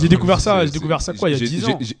j'ai découvert ça quoi il y a 10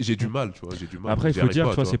 ans. J'ai du mal, tu vois, j'ai du mal. Après il faut dire,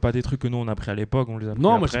 tu vois, c'est pas des trucs que nous on a pris à l'époque, on les a pris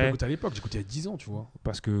Non, après. moi j'ai pas écouté à l'époque, j'ai écouté il y a 10 ans, tu vois.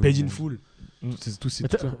 Parce que Paid in Full.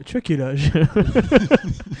 Tu as quel âge?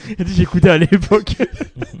 Il a dit j'écoutais à l'époque.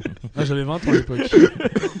 J'avais 20 ans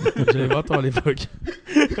à l'époque.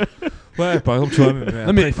 Ouais, par exemple, tu vois,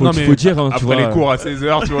 il faut dire, hein, tu vois, après les cours à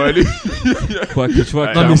 16h, tu vois, aller.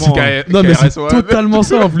 Non mais c'est totalement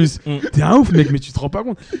ça en plus. T'es un ouf mec, mais tu te rends pas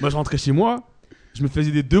compte. Moi je rentrais chez moi, je me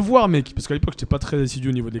faisais des devoirs mec, parce qu'à l'époque j'étais pas très assidu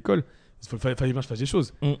au niveau de l'école. Il fallait bien que je fasse des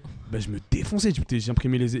choses. Bah, je me défonçais, j'ai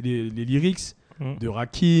imprimé les lyrics de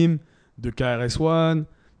Rakim, de KRS-One,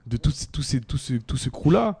 de tout ce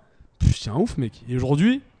crew là. J'étais un ouf mec. Et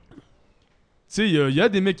aujourd'hui, tu sais, il y a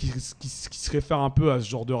des mecs qui se réfèrent un peu à ce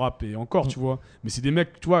genre de rap et encore, tu vois. Mais c'est des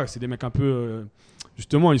mecs, tu vois, c'est des mecs un peu...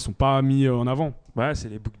 justement, ils sont pas mis en avant. Ouais, c'est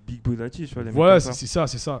les Big Buddhati, tu vois. Voilà, c'est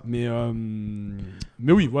ça. Mais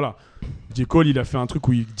oui, voilà. J. Cole, il a fait un truc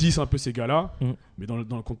où il disse un peu ces gars-là. Mais dans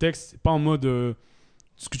le contexte, c'est pas en mode...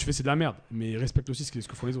 ce que tu fais, c'est de la merde. Mais respecte aussi ce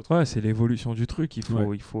que font les autres. Ouais, c'est l'évolution du truc. Il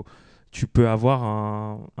faut... Tu peux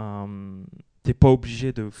avoir t'es pas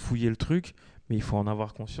obligé de fouiller le truc, mais il faut en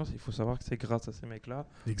avoir conscience. Il faut savoir que c'est grâce à ces mecs-là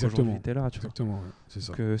qu'aujourd'hui t'es là. Exactement, ouais, c'est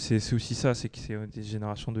ça. C'est aussi ça, c'est que c'est des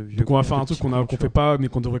générations de vieux. Donc on va faire un truc qu'on fait pas, mais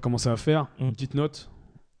qu'on devrait commencer à faire. Une petite note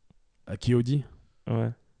à Kiyodi.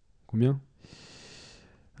 Ouais. Combien?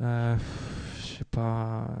 Je sais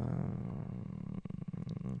pas.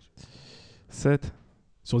 7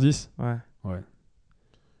 sur 10. Ouais.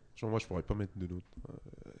 Genre moi je pourrais pas mettre de note.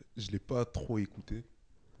 Je l'ai pas trop écouté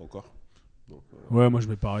encore. Donc, Ouais, moi je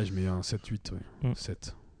mets pareil, je mets un 7-8. Ouais.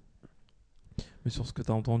 7. Mais sur ce que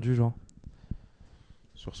t'as entendu, genre.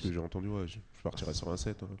 sur ce que j'ai entendu, ouais, je partirais sur un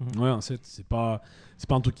 7. Ouais, un 7. C'est pas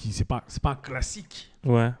un truc qui. C'est pas un classique.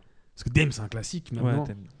 Ouais. Parce que Dame, c'est un classique maintenant.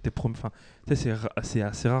 Ouais, enfin, tu sais, c'est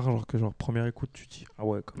assez rare, genre que genre première écoute, tu te dis ah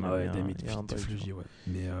ouais, quand même. Ah ouais, il y a Dame, il y a un il bail, fait tu vois. ouais.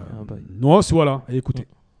 Mais. un bail. Non, c'est voilà, et écoutez.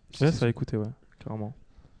 Ouais, ça a écouté, ouais, clairement.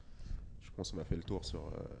 Je pense qu'on a fait le tour sur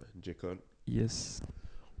J. Cole. Yes.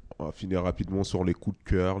 On va finir rapidement sur les coups de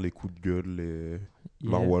cœur, les coups de gueule, les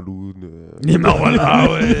Yeah. Marwaloun. Les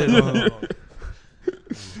Marwala, ouais. non.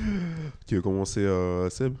 Qui veut commencer,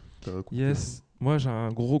 Seb? T'as un coup de Yes. Moi, j'ai un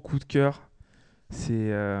gros coup de cœur. C'est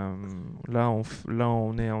là,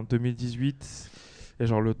 on est en 2018 et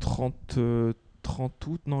genre le 30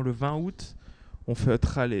 août, non, le 20 août, on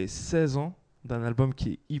fêtera les 16 ans d'un album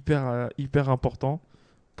qui est hyper important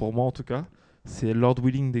pour moi en tout cas. C'est Lord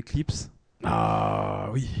Willing d'Eclipse. Ah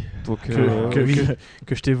oui. Donc Que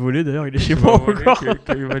je t'ai volé d'ailleurs, il est chez que moi m'a volé, encore.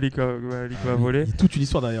 que Malik m'a volé. Il y a toute une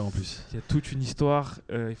histoire derrière en plus. Il y a toute une histoire.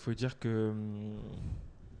 Il faut dire que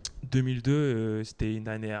 2002, c'était une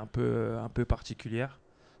année un peu particulière.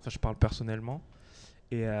 Ça, je parle personnellement.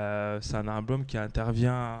 Et c'est un album qui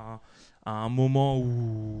intervient à un moment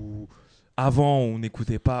où, avant, on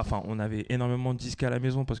n'écoutait pas. Enfin, on avait énormément de disques à la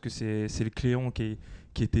maison parce que c'est le Cléon qui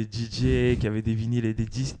était DJ, qui avait des vinyles et des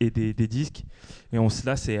disques. Et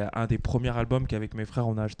là, c'est un des premiers albums qu'avec mes frères,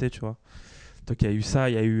 on a acheté, tu vois. Donc, il y a eu ça.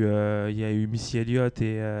 Il y a eu Missy Elliott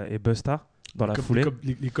et Busta dans la foulée.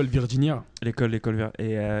 L'école Virginia.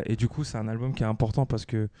 Et du coup, c'est un album qui est important parce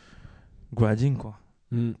que Grading, quoi.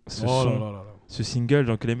 Ce single,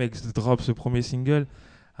 donc les mecs drop ce premier single,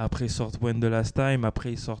 après ils sortent When the Last Time,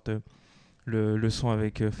 après ils sortent le son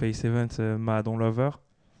avec Face Event, Mad on Lover,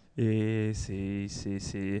 et c'est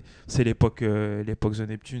l'époque The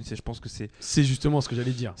Neptune. Je pense que c'est justement ce que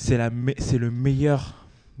j'allais dire. C'est le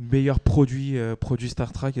meilleur produit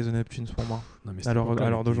Star Trek et The Neptunes pour moi. Non, mais à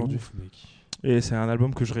l'heure d'aujourd'hui. Ouf, mec. Et c'est un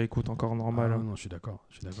album que je réécoute encore normal. Non, je suis d'accord.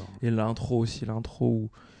 Et l'intro aussi, où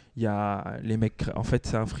il y a les mecs, en fait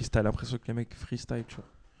c'est un freestyle, l'impression que les mecs freestyle, tu vois.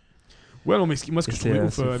 Ouais, non, mais moi ce que je trouvais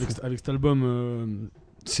ouf avec cet album,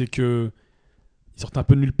 c'est que il sortait un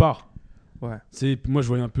peu de nulle part. Ouais. Moi je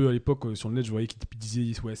voyais un peu à l'époque sur le net, je voyais qu'ils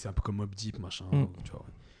disaient ouais, c'est un peu comme Mobb Deep, machin. Tu vois,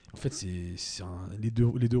 ouais. En fait, c'est les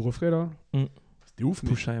deux refrains là. C'était ouf.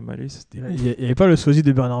 Pusha et Malice. Il n'y avait pas le sosie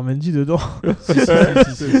de Bernard Mendy dedans.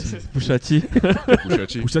 Pushati.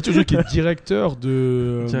 Pushati, qui est directeur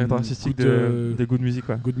artistique de Good Music,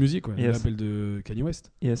 ouais. Good Music, ouais, Yes. le label de Kanye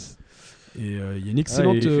West. Yes. Et il y a une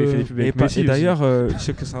excellente. Et d'ailleurs, je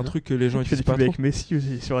sais que c'est un truc que les gens il fait utilisent des pas pubs trop. avec Messi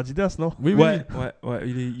aussi sur Adidas, non? Oui. Ouais.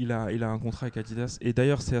 Il a un contrat avec Adidas. Et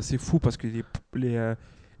d'ailleurs, c'est assez fou parce que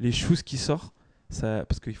les shoes qui sortent,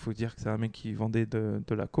 parce qu'il faut dire que c'est un mec qui vendait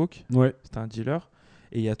de la coke. Ouais. C'était un dealer.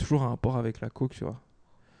 Et il y a toujours un rapport avec la coke, tu vois.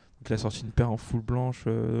 Donc il a sorti une paire en full blanche,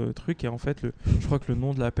 truc. Et en fait, je crois que le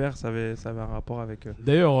nom de la paire, ça avait un rapport avec,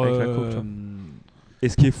 D'ailleurs, avec la coke, tu vois. Et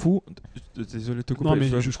ce qui est fou, désolé de te couper. Non, mais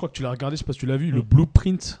je crois que tu l'as regardé, je sais pas si tu l'as vu, le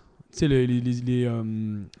blueprint, tu sais, les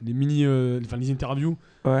mini, les interviews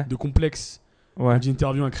de Complexe. Ouais. Ils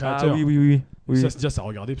interviewent un créateur. Ah oui. Ça, c'est déjà ça à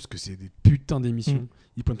regarder parce que c'est des putains d'émissions.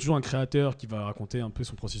 Ils prennent toujours un créateur qui va raconter un peu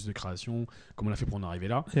son processus de création, comment on a fait pour en arriver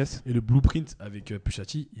là. Yes. Et le blueprint avec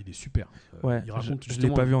Pushati, il est super. Ouais. Il raconte je l'ai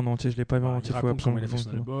pas vu en entier. Il raconte comment il a fait son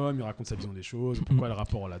album, il raconte sa vision des choses, pourquoi le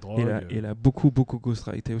rapport à la drogue. Il a beaucoup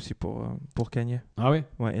ghostwrité aussi pour Kanye. Ah ouais.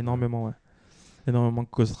 Ouais, énormément, ouais. Énormément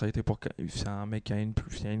ghostwrité pour Kanye. C'est un mec qui a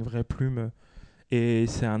une vraie plume. Et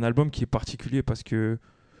c'est un album qui est particulier parce que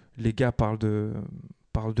les gars parlent de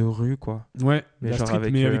rue, quoi. Ouais, mais genre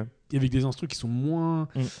street, avec des instrus qui sont moins.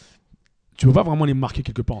 Tu peux pas vraiment les marquer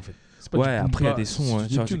quelque part en fait. Ouais, après il y a des sons.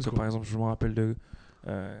 Neptunes, par exemple, je me rappelle de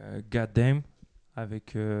Goddamn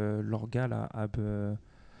avec l'orga là,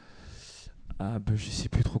 je sais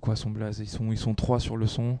plus trop quoi son blaze. Ils sont 3 sur le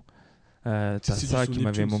son. T'as ça qui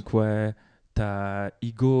m'avait manqué. Ouais. T'as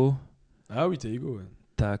Ego. Ah oui, t'as Ego. Ouais.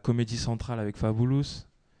 T'as Comédie Centrale avec Fabulous.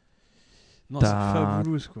 Non, c'est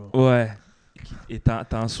Fabulous quoi. Ouais. Et t'as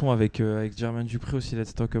un son avec Jermaine Dupri aussi,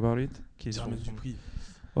 Let's Talk About It. Jermaine Dupri.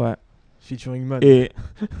 Ouais. Featuring Man.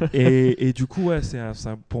 Et du coup, ouais,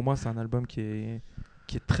 pour moi, c'est un album qui est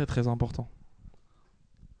très très important.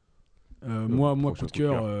 Moi, coup de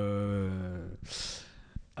cœur.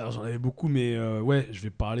 Alors j'en avais beaucoup, mais ouais, je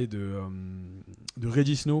vais parler de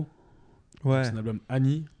Reddy Snow. Ouais. C'est un album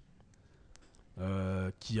Annie.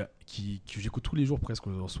 Que j'écoute tous les jours presque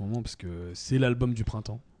en ce moment parce que c'est l'album du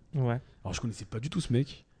printemps. Ouais. Alors je connaissais pas du tout ce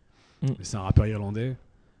mec, mais c'est un rappeur irlandais,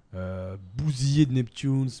 bousillé de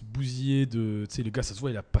Neptunes, bousillé de, tu sais, le gars, ça se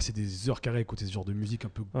voit, il a passé des heures carrées à écouter ce genre de musique un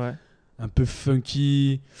peu un peu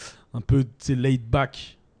funky, un peu laid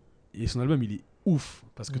back. Et son album, il est ouf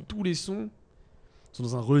parce que tous les sons sont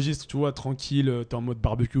dans un registre, tu vois, tranquille. T'es en mode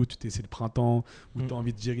barbecue, c'est le printemps, où t'as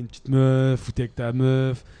envie de gérer une petite meuf, ou t'es avec ta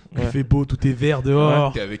meuf, il fait beau, tout est vert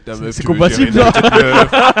dehors. T'es avec ta meuf, C'est tu veux compatible, gérer une petite meuf.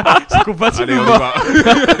 C'est compatible. Allez, on y va.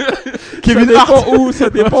 Kevin Hart. Ça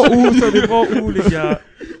dépend où, les gars.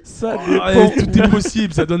 Ça dépend. Tout est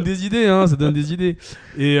possible, ça donne des idées, ça donne des idées.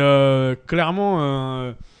 Et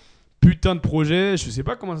clairement, putain de projet. Je sais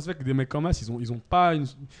pas comment ça se fait que des mecs comme ça, ils ont pas une...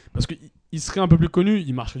 Parce qu'ils seraient un peu plus connus,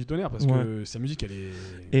 ils marcheraient du tonnerre parce que sa musique, elle est...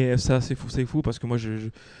 Et ça, c'est fou parce que moi,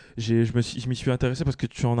 je m'y suis intéressé parce que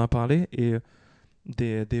tu en as parlé et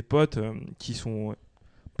des potes qui sont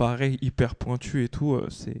pareil, hyper pointus et tout,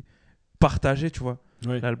 c'est partagé, tu vois,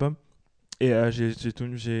 l'album. Et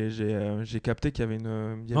j'ai capté qu'il y avait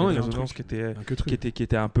une résonance qui était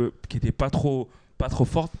pas trop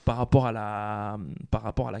forte par rapport à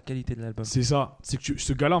la qualité de l'album. C'est ça, c'est que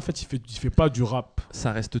ce gars-là en fait il fait pas du rap.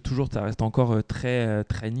 Ça reste encore très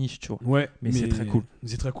très niche, tu vois. Ouais, mais c'est très cool.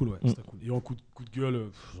 C'est très cool, ouais. C'est très cool. Et en coup de gueule,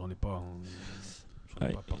 j'en ai pas pas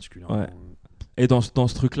particulièrement. Ouais. Et dans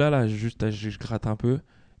ce truc-là, je gratte un peu.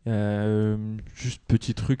 Juste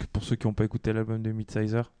petit truc pour ceux qui n'ont pas écouté l'album de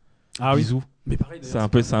Midsizer. Ah Bisous. oui. Mais pareil, c'est un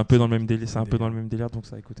peu dans le même délire. C'est un peu dans le même délire, donc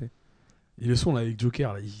ça a écouté. Et le son là avec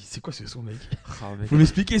Joker, là, c'est quoi ce son, mec? Mec. Faut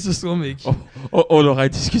m'expliquer ce son, mec. On aura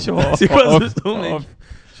une discussion. C'est quoi ce son, mec?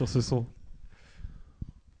 Sur ce son.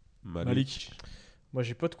 Malik. Moi,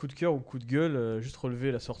 j'ai pas de coup de cœur ou coup de gueule, juste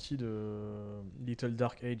relever la sortie de Little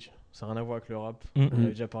Dark Age. Ça n'a rien à voir avec le rap. On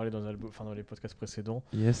avait déjà parlé dans les podcasts précédents.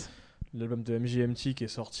 Yes. L'album de MJMT qui est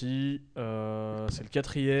sorti, c'est le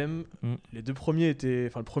 4e. Les deux premiers étaient,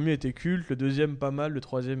 le premier était culte, le deuxième pas mal, le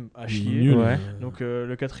troisième à chier. Nul. Ouais. Donc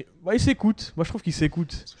le 4e, il s'écoute. Moi je trouve qu'il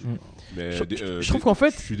s'écoute. Mais je trouve qu'en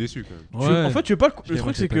fait, je suis déçu quand même. Ouais. En fait, tu veux pas le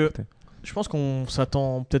truc, c'est que je pense qu'on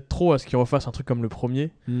s'attend peut-être trop à ce qu'il refasse un truc comme le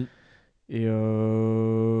premier. Et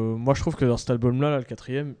moi je trouve que dans cet album-là, le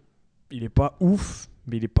 4e, il est pas ouf,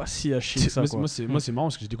 mais il est pas si à chier que ça. Moi c'est marrant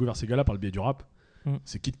parce que j'ai découvert ces gars-là par le biais du rap.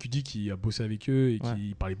 C'est Kid Cudi qui a bossé avec eux et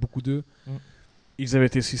qui parlait beaucoup d'eux. Ils avaient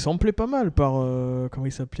été aussi samplés pas mal par comment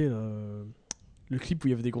il s'appelait là, le clip où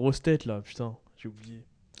il y avait des grosses têtes là, putain, j'ai oublié.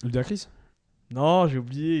 Ludacris? Non, j'ai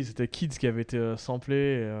oublié, c'était Kids qui avait été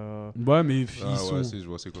samplé. Ouais, mais ils sont... ouais, je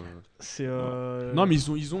vois c'est quoi. C'est Non, mais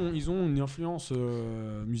ils ont une influence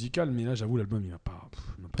musicale, mais là j'avoue l'album il va pas.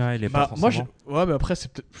 Il est pas forcément. Ouais, mais après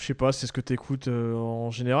c'est je sais pas, c'est ce que t'écoutes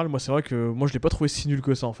en général. Moi c'est vrai que moi je l'ai pas trouvé si nul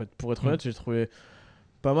que ça en fait. Pour être honnête, j'ai trouvé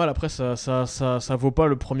pas mal. Après ça vaut pas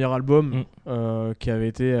le premier album qui avait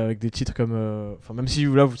été avec des titres comme même si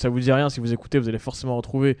là ça vous dit rien, si vous écoutez vous allez forcément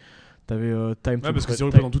retrouver. T'avais Time to parce que c'est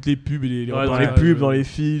repris dans toutes les pubs et les dans les pubs, dans les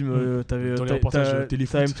films, t'avais dans les reportages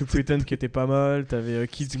téléfoot. Time to Pretend qui était pas mal, t'avais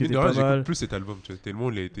Kids qui était pas mal. J'écoute plus cet album, tu vois, tellement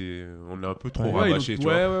on l'a un peu trop rabâché, tu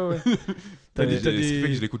vois. Ouais. Ce qui fait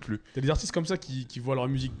que je l'écoute plus. T'as des artistes comme ça qui voient leur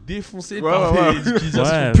musique défoncée par des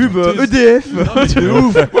utilisations pub EDF. De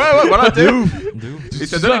ouf. Ouais, voilà, t'es ouf. De Et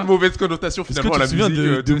ça donne une mauvaise connotation finalement à la musique.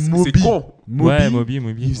 de C'est Moby? con. Ouais, Moby.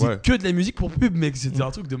 Il faisait que de la musique pour pub, mec. C'était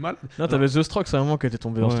un truc de mal. Non, t'avais The Strokes à un moment qui était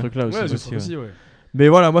tombé dans ce truc-là aussi. Ouais, aussi, ouais. Mais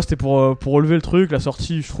voilà, moi c'était pour relever le truc. La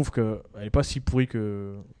sortie, je trouve qu'elle est pas si pourrie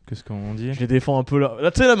que ce qu'on dit. Je les défends un peu là. Là,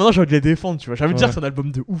 tu sais, là maintenant j'ai envie de les défendre, tu vois. J'ai envie de dire que c'est un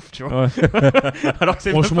album de ouf, tu vois. Alors que c'est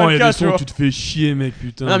franchement, il y a des sons où tu te fais chier, mec,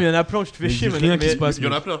 putain. Non, mais il y en a plein où tu te fais chier, mais rien qui se passe. Il y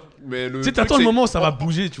en a plein. Mais tu sais, t'attends le moment où ça va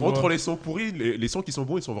bouger, tu vois. Entre les sons pourris, les sons qui sont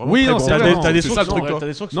bons, ils sont vraiment très bons. Oui, t'as des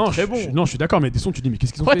sons qui sont très bons. Non, je suis d'accord, mais des sons, tu dis, mais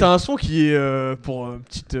qu'est-ce qu'ils ont fait? Après, t'as un son qui est pour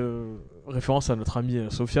petite référence à notre ami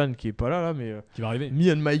Sofiane qui est pas là mais qui va arriver.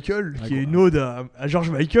 Me and Michael qui est une ode à George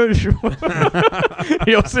Michael, je vois.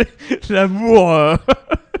 Et on sait l'amour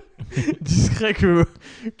discret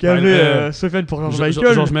qu'avait Sofiane pour George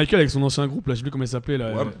Michael. George Michael avec son ancien groupe là, je sais plus comment il s'appelait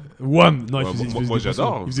là. Wham. Non, moi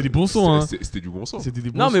j'adore. Il faisait des bons sons. C'était du bon son.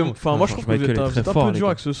 Non mais enfin moi je trouve que vous êtes un peu dur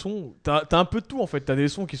avec ce son. T'as un peu de tout en fait. T'as des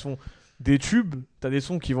sons qui sont des tubes, t'as des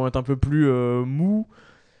sons qui vont être un peu plus mous.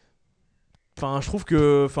 Enfin,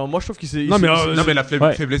 moi je trouve qu'il s'est. Non, mais la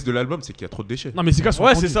faiblesse de l'album, c'est qu'il y a trop de déchets. Non, mais c'est ça.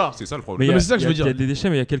 Ouais, c'est ça. C'est ça le problème. Mais c'est ça que je veux dire. Il y a des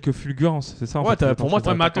déchets, mais il y a quelques fulgurances, c'est ça. Ouais, pour moi,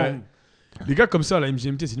 mais attends. Les gars comme ça, la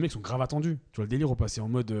MGMT, c'est des mecs qui sont grave attendus. Tu vois le délire, repasser en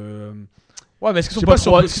mode. Ouais, mais est-ce qu'ils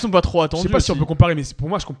sont pas trop attendus? Je sais pas si on peut comparer, mais pour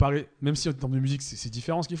moi, je comparais. Même si en termes de musique, c'est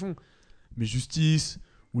différent ce qu'ils font. Mais Justice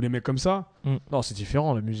ou les mecs comme ça. Non, c'est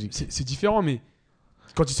différent la musique. C'est différent, mais.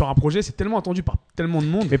 Quand ils sortent un projet, c'est tellement attendu par tellement de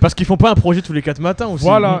monde. Mais parce qu'ils font pas un projet tous les 4 matins aussi.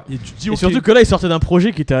 Voilà. Et tu te dis, et surtout que là, ils sortaient d'un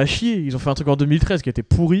projet qui était à chier. Ils ont fait un truc en 2013 qui était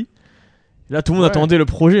pourri. Là, tout le monde attendait le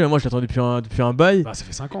projet. Moi, je l'attendais depuis un bail. Bah, ça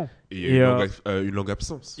fait 5 ans. Et il y a une longue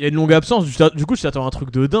absence. Il y a une longue absence. Du coup, je t'attends un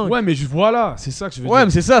truc de dingue. Ouais, mais voilà, c'est ça que je veux dire. Ouais,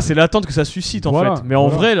 mais c'est ça, c'est l'attente que ça suscite en fait. Mais en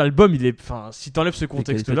vrai, l'album, il est. Enfin, si t'enlèves ce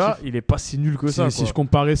contexte-là, il est pas si nul que ça. Si je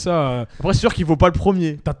comparais ça. Après, c'est sûr qu'il vaut pas le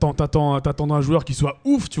premier. T'attends un joueur qui soit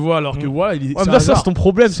ouf, tu vois, alors que voilà, il est. Ouais, mais là, ça, c'est ton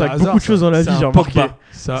problème, c'est avec beaucoup de choses dans la vie, j'ai remarqué.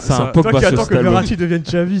 C'est un Pogba. Toi qui attends que Verratti devienne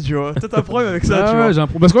Xavi, tu vois. Toi, t'as un problème avec ça, tu vois. Ouais, j'ai un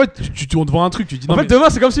problème. Parce qu'en fait, tu tournes devant un truc, tu dis. En fait, demain,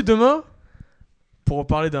 c'est comme si demain, pour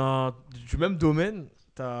parler du même domaine,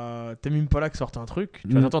 t'as Tame Impala qui sortait un truc,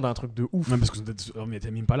 tu vas t'attendre à un truc de ouf. Ouais, parce que mais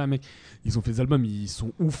Tame Impala, mec, ils ont fait des albums, ils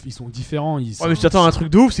sont ouf, ils sont différents. Ouais, mais tu t'attends à un truc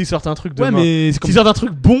de ouf s'ils sortent un truc demain. Ouais, mais s'ils sortent un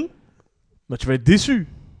truc bon, bah tu vas être déçu.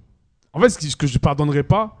 En fait, ce que je pardonnerai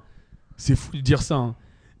pas, c'est fou de dire ça, hein,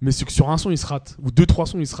 mais c'est que sur un son, il se rate, ou 2-3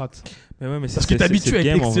 sons, il se rate. Mais ouais, mais parce que t'es habitué à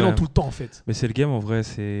être excellent tout le temps, en fait. Mais c'est le game en vrai,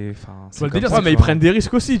 c'est. Le délire, ouais, mais ils prennent des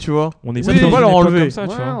risques aussi, tu vois. On est ça, tu peux pas leur enlever. Comme ça,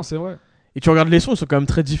 tu vois. Non, c'est vrai. Et tu regardes les sons, ils sont quand même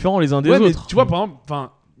très différents les uns des autres. Mais tu vois, par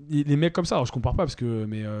exemple, les mecs comme ça, alors je compare pas parce que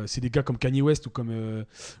c'est des gars comme Kanye West ou comme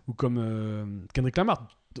Kendrick Lamar.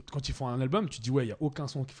 Quand ils font un album, tu te dis ouais, il y a aucun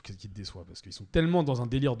son qui te déçoit parce qu'ils sont tellement dans un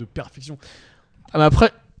délire de perfection. Ah, mais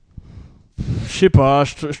après, je sais pas,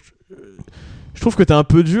 je trouve que t'es un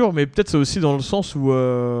peu dur, mais peut-être c'est aussi dans le sens où.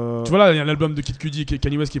 Tu vois là, il y a un album de Kid Cudi et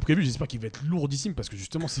Kanye West qui est prévu. J'espère qu'il va être lourdissime parce que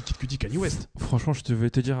justement, c'est Kid Cudi, Kanye West. Franchement, je vais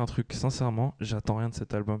te dire un truc. Sincèrement, j'attends rien de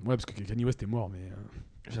cet album. Ouais, parce que Kanye West est mort, mais.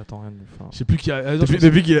 J'attends rien de. Je sais plus qui a.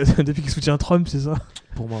 Depuis qu'il soutient Trump, c'est ça.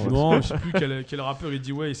 Pour moi. Ouais. Non, je sais plus quel rappeur il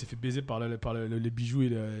dit ouais, il s'est fait baiser par les bijoux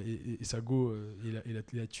et sa go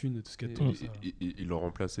et la thune, tout ce qu'il y a. Ils l'ont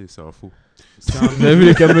remplacé, c'est un faux. Vous avez vu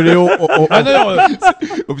les Kameleons? Ah d'ailleurs,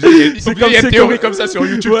 il y a une théorie comme ça sur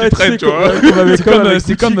YouTube qui traîne, tu vois.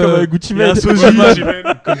 C'est comme Gucci Mane.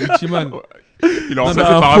 Comme Gucci Mane. Il a remplacé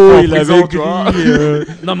par rapport au présent, tu vois.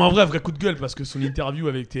 Non, mais en vrai coup de gueule parce que son interview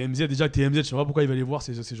avec TMZ, déjà TMZ, je sais pas pourquoi il va aller voir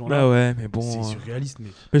ces gens-là. Bah ouais, mais bon. C'est surréaliste,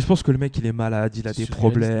 mais je pense que le mec il est malade, il a des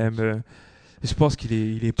problèmes. Je pense qu'il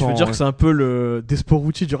est pas. Tu veux dire que c'est un peu le Despo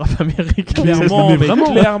Rutti du rap américain?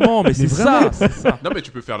 Clairement, mais c'est ça. Non, mais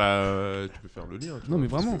tu peux faire le lien. Non, mais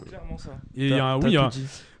vraiment. Clairement ça. Et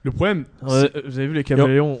le problème. Vous avez vu les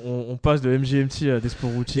Kameleons, on passe de MGMT à Despo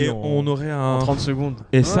Rutti on aurait en 30 secondes.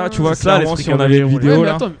 Et ça, tu vois, ça, clairement, si on avait une vidéo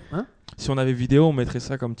là, Hein, si on avait vidéo, on mettrait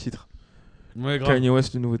ça comme titre. ouais, grave. Kanye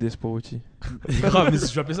West, le nouveau Despo Rutti. Grave, mais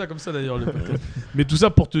je vais appeler ça comme ça d'ailleurs. Mais tout ça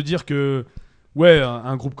pour te dire que, ouais,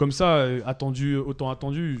 un groupe comme ça, autant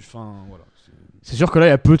attendu, enfin voilà. C'est sûr que là, il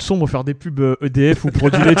y a peu de sons pour faire des pubs EDF ou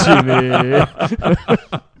produits laitiers, mais.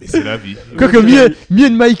 Mais c'est la vie. Quoique Me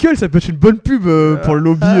and Michael, ça peut être une bonne pub pour le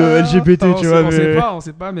lobby LGBT, tu vois. On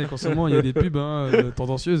sait pas, mais en ce moment, il y a des pubs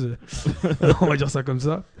tendancieuses. On va dire ça comme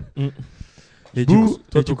ça. Et du coup,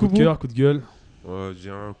 toi, ton coup de cœur, coup de gueule. J'ai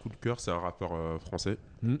un coup de cœur, c'est un rappeur français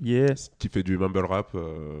yes. qui fait du mumble rap.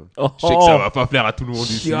 Oh, je sais que ça va pas plaire à tout le monde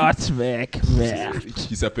ici. Mec, merde.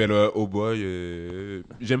 Qui s'appelle Oh Boy. Et...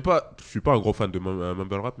 je suis pas un gros fan de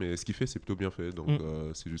mumble rap, mais ce qu'il fait, c'est plutôt bien fait. Donc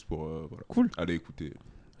c'est juste pour voilà. Cool. Allez écouter.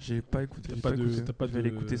 J'ai pas écouté. T'as pas Je vais aller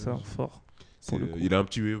écouter ça fort. Il a un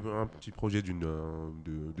petit projet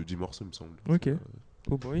de 10 morceaux, il me semble. Ok.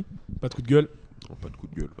 Oh boy. Pas de coup de gueule. Non, pas de coup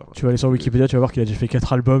de gueule. Tu vas aller sur Wikipédia, tu vas voir qu'il a déjà fait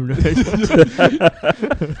 4 albums, le mec.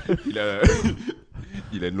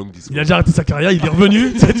 Il a une longue discours. Il a déjà arrêté sa carrière, il est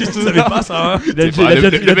revenu. Tu savais pas ça, hein. Il a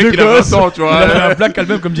deux gosses. Tu vois. Il a fait un black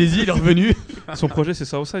album comme Jay-Z, il est revenu. Son projet, c'est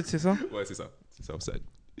Southside, c'est ça? Ouais, c'est ça. C'est Southside.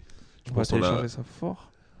 Je pense télécharger ça fort.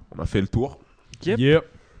 On a fait le tour. Yep. Yeah.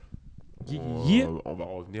 On va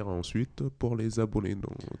revenir ensuite pour les abonnés.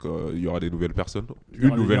 Donc, il y aura des nouvelles personnes. Il y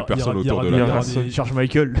aura Une nouvelle personne autour de il y la aura table. George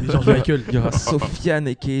Michael. George Michael. Il y aura Sofiane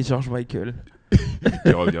et George Michael.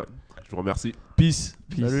 Qui revient. Je vous remercie. Peace.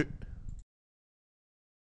 Salut.